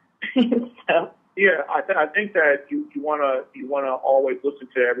stung. So. Yeah, I think that you wanna always listen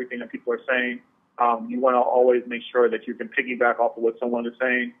to everything that people are saying. You want to always make sure that you can piggyback off of what someone is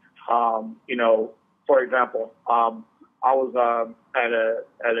saying. For example, I was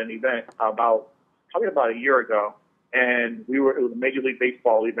at an event probably about a year ago, and it was a Major League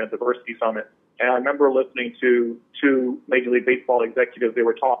Baseball event, Diversity Summit. And I remember listening to two Major League Baseball executives. They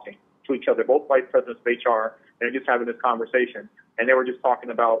were talking to each other, both vice presidents of HR, and they're just having this conversation. And they were just talking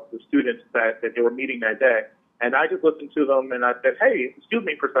about the students that they were meeting that day. And I just listened to them, and I said, "Hey, excuse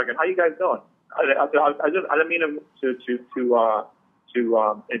me for a second. How you guys doing?" I didn't mean to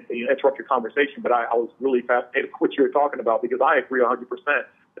interrupt your conversation, but I was really fascinated with what you were talking about, because I agree 100%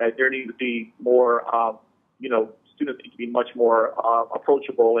 that there needs to be more, students need to be much more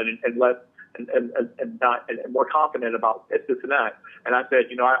approachable and less and more confident about this and that. And I said,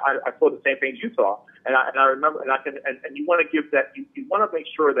 I saw the same things you saw, and I remember, and you want to give that, you want to make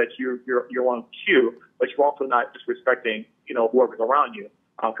sure that you're on cue, but you're also not disrespecting, whoever's around you.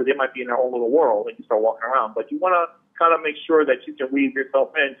 Because they might be in their own little world and you start walking around. But you want to kind of make sure that you can weave yourself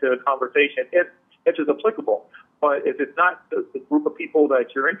into the conversation if it's applicable. But if it's not the group of people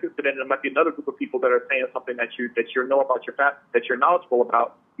that you're interested in, there might be another group of people that are saying something that you know about that you're knowledgeable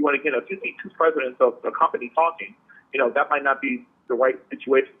about. You want to get if you see two presidents of a company talking, that might not be the right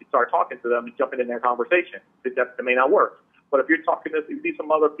situation to start talking to them and jumping in their conversation. That may not work. But if you're talking to, you see some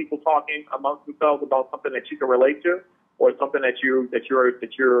other people talking amongst themselves about something that you can relate to, or something that you're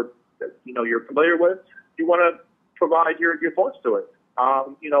familiar with, you want to provide your thoughts to it.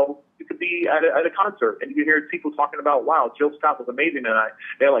 You could be at a concert and you hear people talking about, wow, Jill Scott was amazing tonight.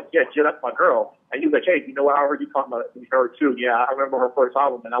 They're like, yeah, Jill, that's my girl. And you're like, hey, you know what? I heard you talking about her too. Yeah, I remember her first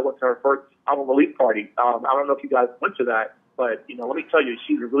album, and I went to her first album release party. I don't know if you guys went to that, but let me tell you,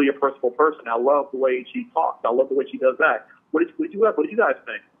 she's really a personable person. I love the way she talks. I love the way she does that. What do you guys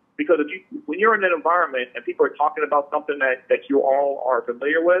think? Because when you're in an environment and people are talking about something that you all are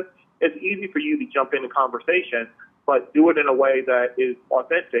familiar with, it's easy for you to jump into conversation, but do it in a way that is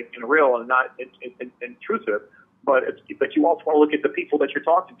authentic and real and not intrusive. But you also want to look at the people that you're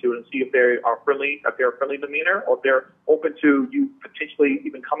talking to and see if they are friendly, if they're a friendly demeanor, or if they're open to you potentially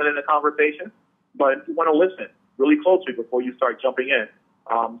even coming in a conversation. But you want to listen really closely before you start jumping in,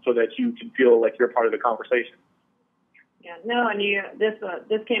 so that you can feel like you're part of the conversation. Yeah, no, and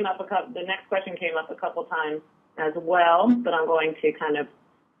this came up the next question came up a couple times as well, but I'm going to kind of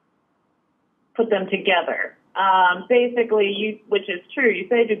put them together. Basically, which is true, you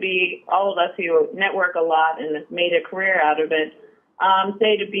say to be, all of us who network a lot and have made a career out of it,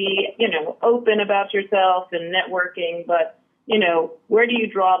 say to be, open about yourself and networking, but, where do you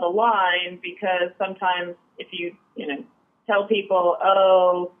draw the line? Because sometimes if you, tell people,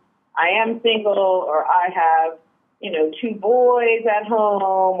 oh, I am single, or I have, two boys at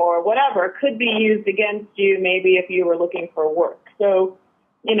home, or whatever, could be used against you maybe if you were looking for work. So,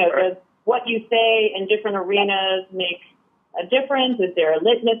 does what you say in different arenas make a difference? Is there a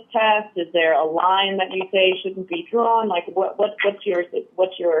litmus test? Is there a line that you say shouldn't be drawn? Like, what's your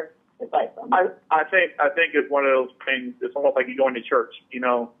advice on that? I think it's one of those things. It's almost like you going to church.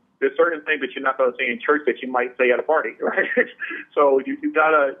 There's certain things that you're not going to say in church that you might say at a party, right? So you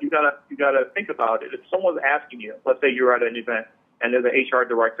gotta think about it. If someone's asking you, let's say you're at an event and there's an HR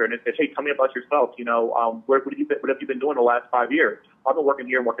director and it says, hey, tell me about yourself. What have you been doing the last 5 years? I've been working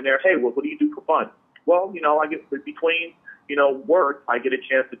here and working there. Hey, what do you do for fun? Well, I get between work, I get a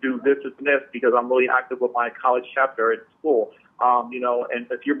chance to do this and this because I'm really active with my college chapter at school. And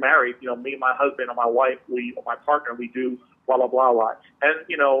if you're married, me and my husband or my wife, or my partner, we do blah blah blah a lot. And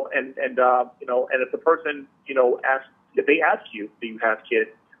and if the person if they ask you, do you have kids?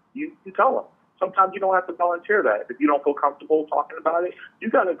 You tell them. Sometimes you don't have to volunteer that. If you don't feel comfortable talking about it, you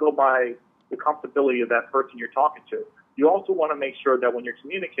got to go by the comfortability of that person you're talking to. You also want to make sure that when you're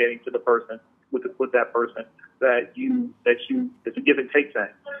communicating to the person with that person, that it's a give and take thing.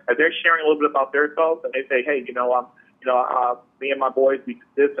 If they're sharing a little bit about themselves and they say, hey, me and my boys, we do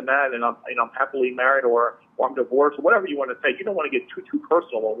this and that, and I'm happily married, or I'm divorced, or whatever you want to say. You don't want to get too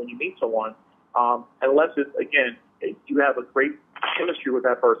personal when you meet someone, unless you have a great chemistry with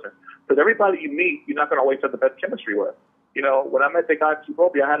that person. Because everybody you meet, you're not going to always have the best chemistry with. When I met the guy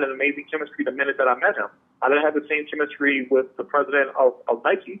Kobe, I had an amazing chemistry the minute that I met him. I didn't have the same chemistry with the president of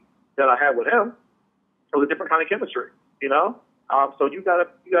Nike that I had with him. It was a different kind of chemistry, So you gotta.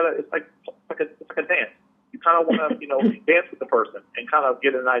 It's like a dance. You kind of want to, dance with the person and kind of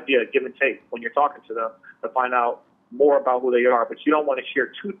get an idea, give and take when you're talking to them to find out more about who they are. But you don't want to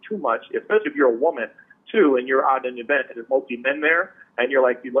share too much, especially if you're a woman. too, and you're out at an event and there's mostly men there, and you're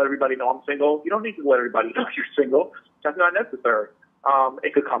like, you let everybody know I'm single. You don't need to let everybody know you're single. That's not necessary.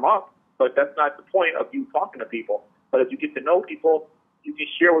 It could come up, but that's not the point of you talking to people. But if you get to know people, you can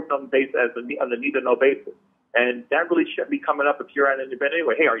share with them based on a need-to-know basis. And that really shouldn't be coming up if you're at an event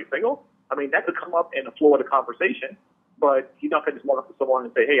anyway. Hey, are you single? I mean, that could come up in the flow of the conversation, but you're not going to just walk up to someone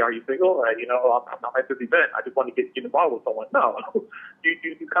and say, hey, are you single? I'm not at this event. I just want to get involved with someone. No,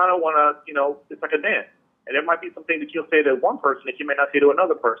 you kind of want to, it's like a dance. And there might be some things that you'll say to one person that you may not say to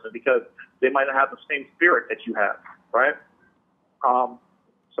another person because they might not have the same spirit that you have, right?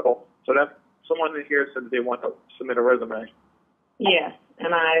 So that's someone in here said that they want to submit a resume. Yes,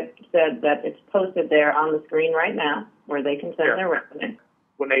 and I said that it's posted there on the screen right now where they can send their resume.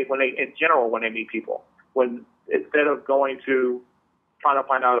 When they in general, when they meet people, instead of going to trying to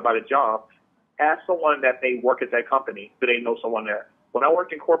find out about a job, ask someone that may work at that company, do they know someone there? When I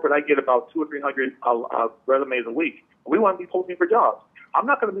worked in corporate, I get about 200 or 300 resumes a week. We want to be posting for jobs. I'm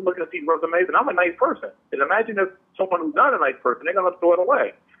not going to be looking at these resumes, and I'm a nice person. And imagine if someone who's not a nice person, they're going to throw it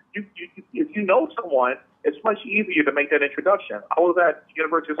away. If you know someone, it's much easier to make that introduction. I was at the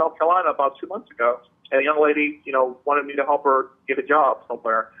University of South Carolina about 2 months ago, and a young lady, wanted me to help her get a job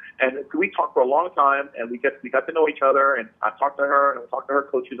somewhere. And we talked for a long time, and we got to know each other, and I talked to her, and I talked to her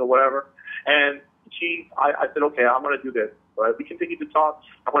coaches or whatever. And I said, okay, I'm going to do this. But we continued to talk.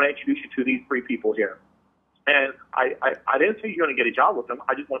 I want to introduce you to these 3 people here. And I didn't say you're going to get a job with them.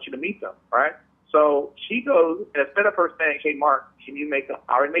 I just want you to meet them, right? So she goes, and instead of her saying, hey, Mark, can you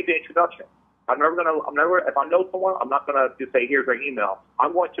I already made the introduction. If I know someone, I'm not going to just say, here's their email.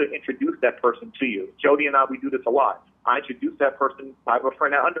 I'm going to introduce that person to you. Jody and I, we do this a lot. I introduce that person. I have a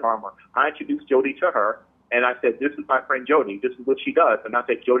friend at Under Armour. I introduced Jody to her, and I said, this is my friend Jody. This is what she does. And I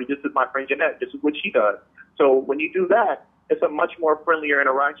said, Jody, this is my friend Jeanette. This is what she does. So when you do that, it's a much more friendlier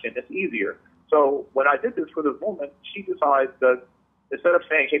interaction. It's easier. So when I did this for this woman, she decides that instead of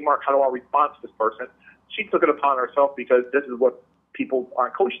saying, hey, Mark, how do I respond to this person, she took it upon herself because this is what people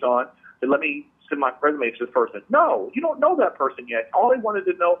aren't coached on, to let me send my resume to this person. No, you don't know that person yet. All they wanted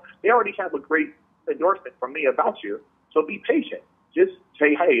to know, they already have a great endorsement from me about you. So be patient. Just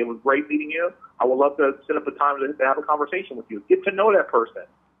say, hey, it was great meeting you. I would love to set up a time to have a conversation with you. Get to know that person,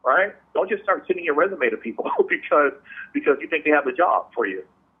 right? Don't just start sending your resume to people because you think they have a job for you.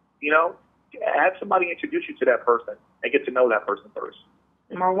 Have somebody introduce you to that person and get to know that person first.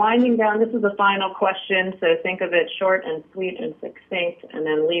 And we're winding down. This is the final question, so think of it short and sweet and succinct, and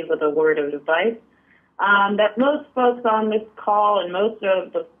then leave with a word of advice. That most folks on this call and most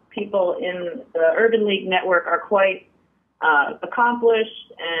of the people in the Urban League network are quite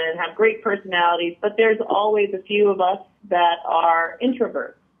accomplished and have great personalities, but there's always a few of us that are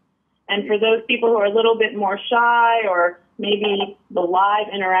introverts. And for those people who are a little bit more shy or maybe the live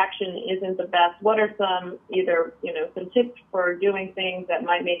interaction isn't the best, what are some some tips for doing things that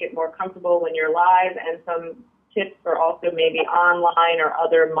might make it more comfortable when you're live, and some tips for also maybe online or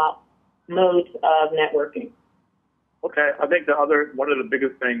other modes of networking? Okay, I think one of the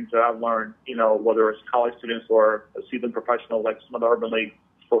biggest things that I've learned, whether it's college students or a seasoned professional like some of the Urban League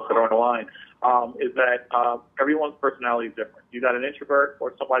folks that are on the line, is that everyone's personality is different. You got an introvert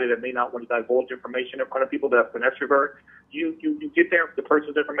or somebody that may not want to divulge information in front of people that's an extrovert. You get the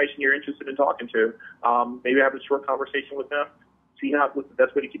person's information you're interested in talking to. Maybe have a short conversation with them. See what's the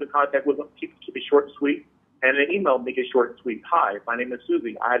best way to keep in contact with them. Keep it short and sweet. And an email, make it short and sweet. Hi, my name is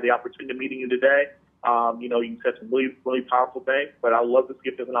Susie. I had the opportunity of meeting you today. You said some really, really powerful things, but I'd love to see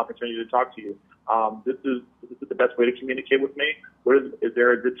if there's an opportunity to talk to you. This is the best way to communicate with me. Is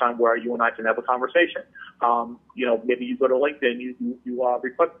there a good time where you and I can have a conversation? Maybe you go to LinkedIn, you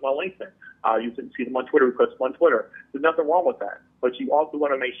request them on LinkedIn. You can see them on Twitter, request them on Twitter. There's nothing wrong with that. But you also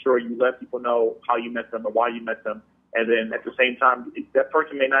want to make sure you let people know how you met them or why you met them. And then at the same time, that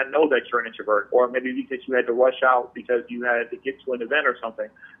person may not know that you're an introvert, or maybe because you had to rush out because you had to get to an event or something.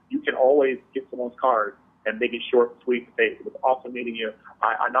 You can always get someone's card and make it short and sweet. Say, it was awesome meeting you.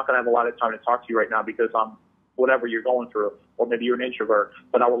 I'm not going to have a lot of time to talk to you right now because I'm whatever you're going through, or maybe you're an introvert,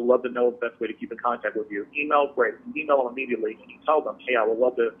 but I would love to know the best way to keep in contact with you. Email, great. You email them immediately and you tell them, hey, I would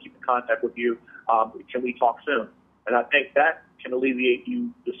love to keep in contact with you. Can we talk soon? And I think that can alleviate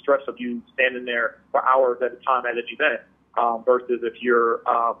the stress of you standing there for hours at a time at an event, versus if you're,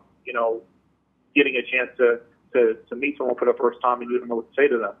 getting a chance to meet someone for the first time and you don't know what to say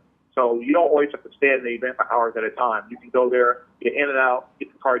to them. So you don't always have to stand in the event for hours at a time. You can go there, get in and out,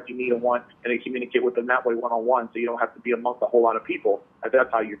 get the cards you need and want, and then communicate with them that way one-on-one, so you don't have to be amongst a whole lot of people if that's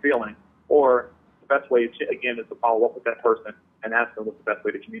how you're feeling. Or the best way, is to follow up with that person and ask them what's the best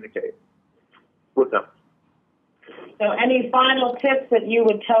way to communicate with them. So any final tips that you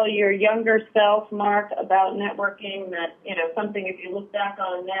would tell your younger self, Mark, about networking that, something if you look back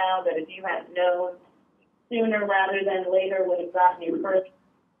on now that if you had known sooner rather than later would have gotten you first?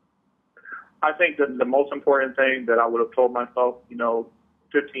 I think that the most important thing that I would have told myself,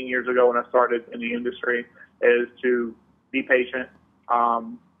 15 years ago when I started in the industry is to be patient,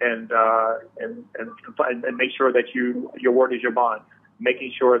 and make sure that your word is your bond,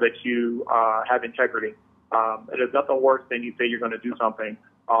 making sure that you have integrity. There's nothing worse than you say you're going to do something,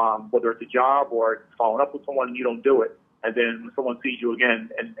 whether it's a job or following up with someone and you don't do it, and then someone sees you again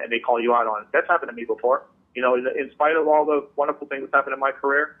and they call you out on it. That's happened to me before. In spite of all the wonderful things that happened in my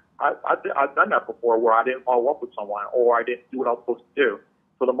career, I've done that before where I didn't follow up with someone or I didn't do what I was supposed to do.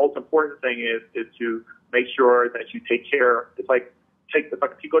 So the most important thing is to make sure that you take care. It's like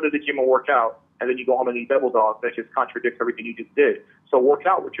if you go to the gym and work out and then you go home and eat devil dogs, that just contradicts everything you just did. So work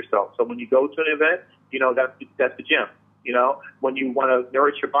out with yourself. So when you go to an event, that's the gym. When you want to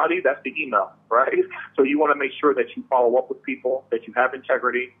nourish your body, that's the email, right? So you want to make sure that you follow up with people, that you have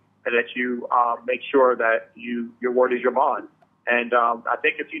integrity, and that you make sure that your word is your bond. And I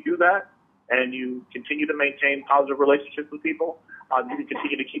think if you do that and you continue to maintain positive relationships with people, you can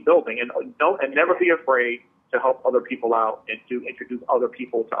continue to keep building. And never be afraid to help other people out and to introduce other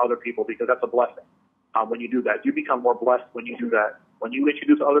people to other people, because that's a blessing. When you do that, you become more blessed when you do that. When you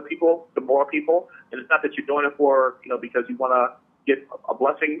introduce other people to more people, and it's not that you're doing it for, because you want to get a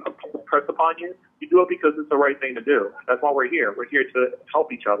blessing pressed upon you. You do it because it's the right thing to do. That's why we're here. We're here to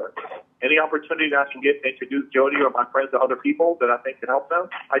help each other. Any opportunity that I can get to introduce Jody or my friends to other people that I think can help them,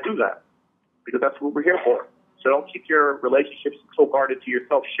 I do that, because that's what we're here for. So don't keep your relationships so guarded to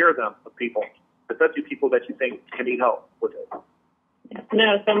yourself. Share them with people, especially people that you think can need help with it.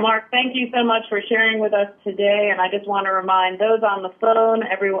 No, so Mark, thank you so much for sharing with us today. And I just want to remind those on the phone,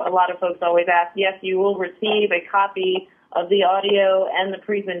 a lot of folks always ask, yes, you will receive a copy of the audio and the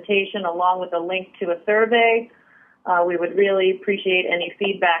presentation along with a link to a survey. We would really appreciate any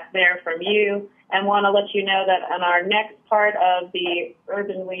feedback there from you, and want to let you know that on our next part of the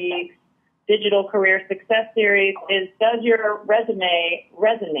Urban League Digital Career Success Series is, does your resume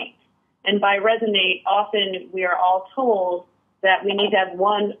resonate? And by resonate, often we are all told that we need to have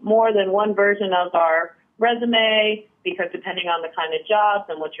more than one version of our resume, because depending on the kind of jobs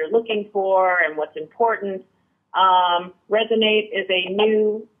and what you're looking for and what's important, Resonate is a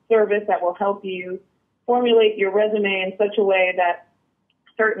new service that will help you formulate your resume in such a way that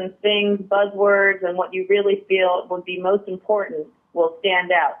certain things, buzzwords, and what you really feel would be most important will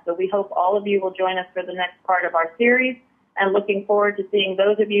stand out. So we hope all of you will join us for the next part of our series, and looking forward to seeing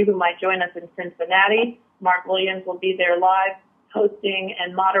those of you who might join us in Cincinnati. Mark Williams will be there live, hosting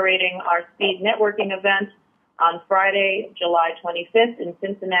and moderating our speed networking event on Friday, July 25th in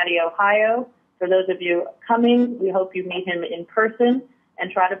Cincinnati, Ohio. For those of you coming, we hope you meet him in person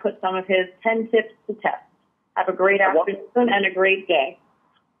and try to put some of his 10 tips to test. Have a great afternoon and a great day.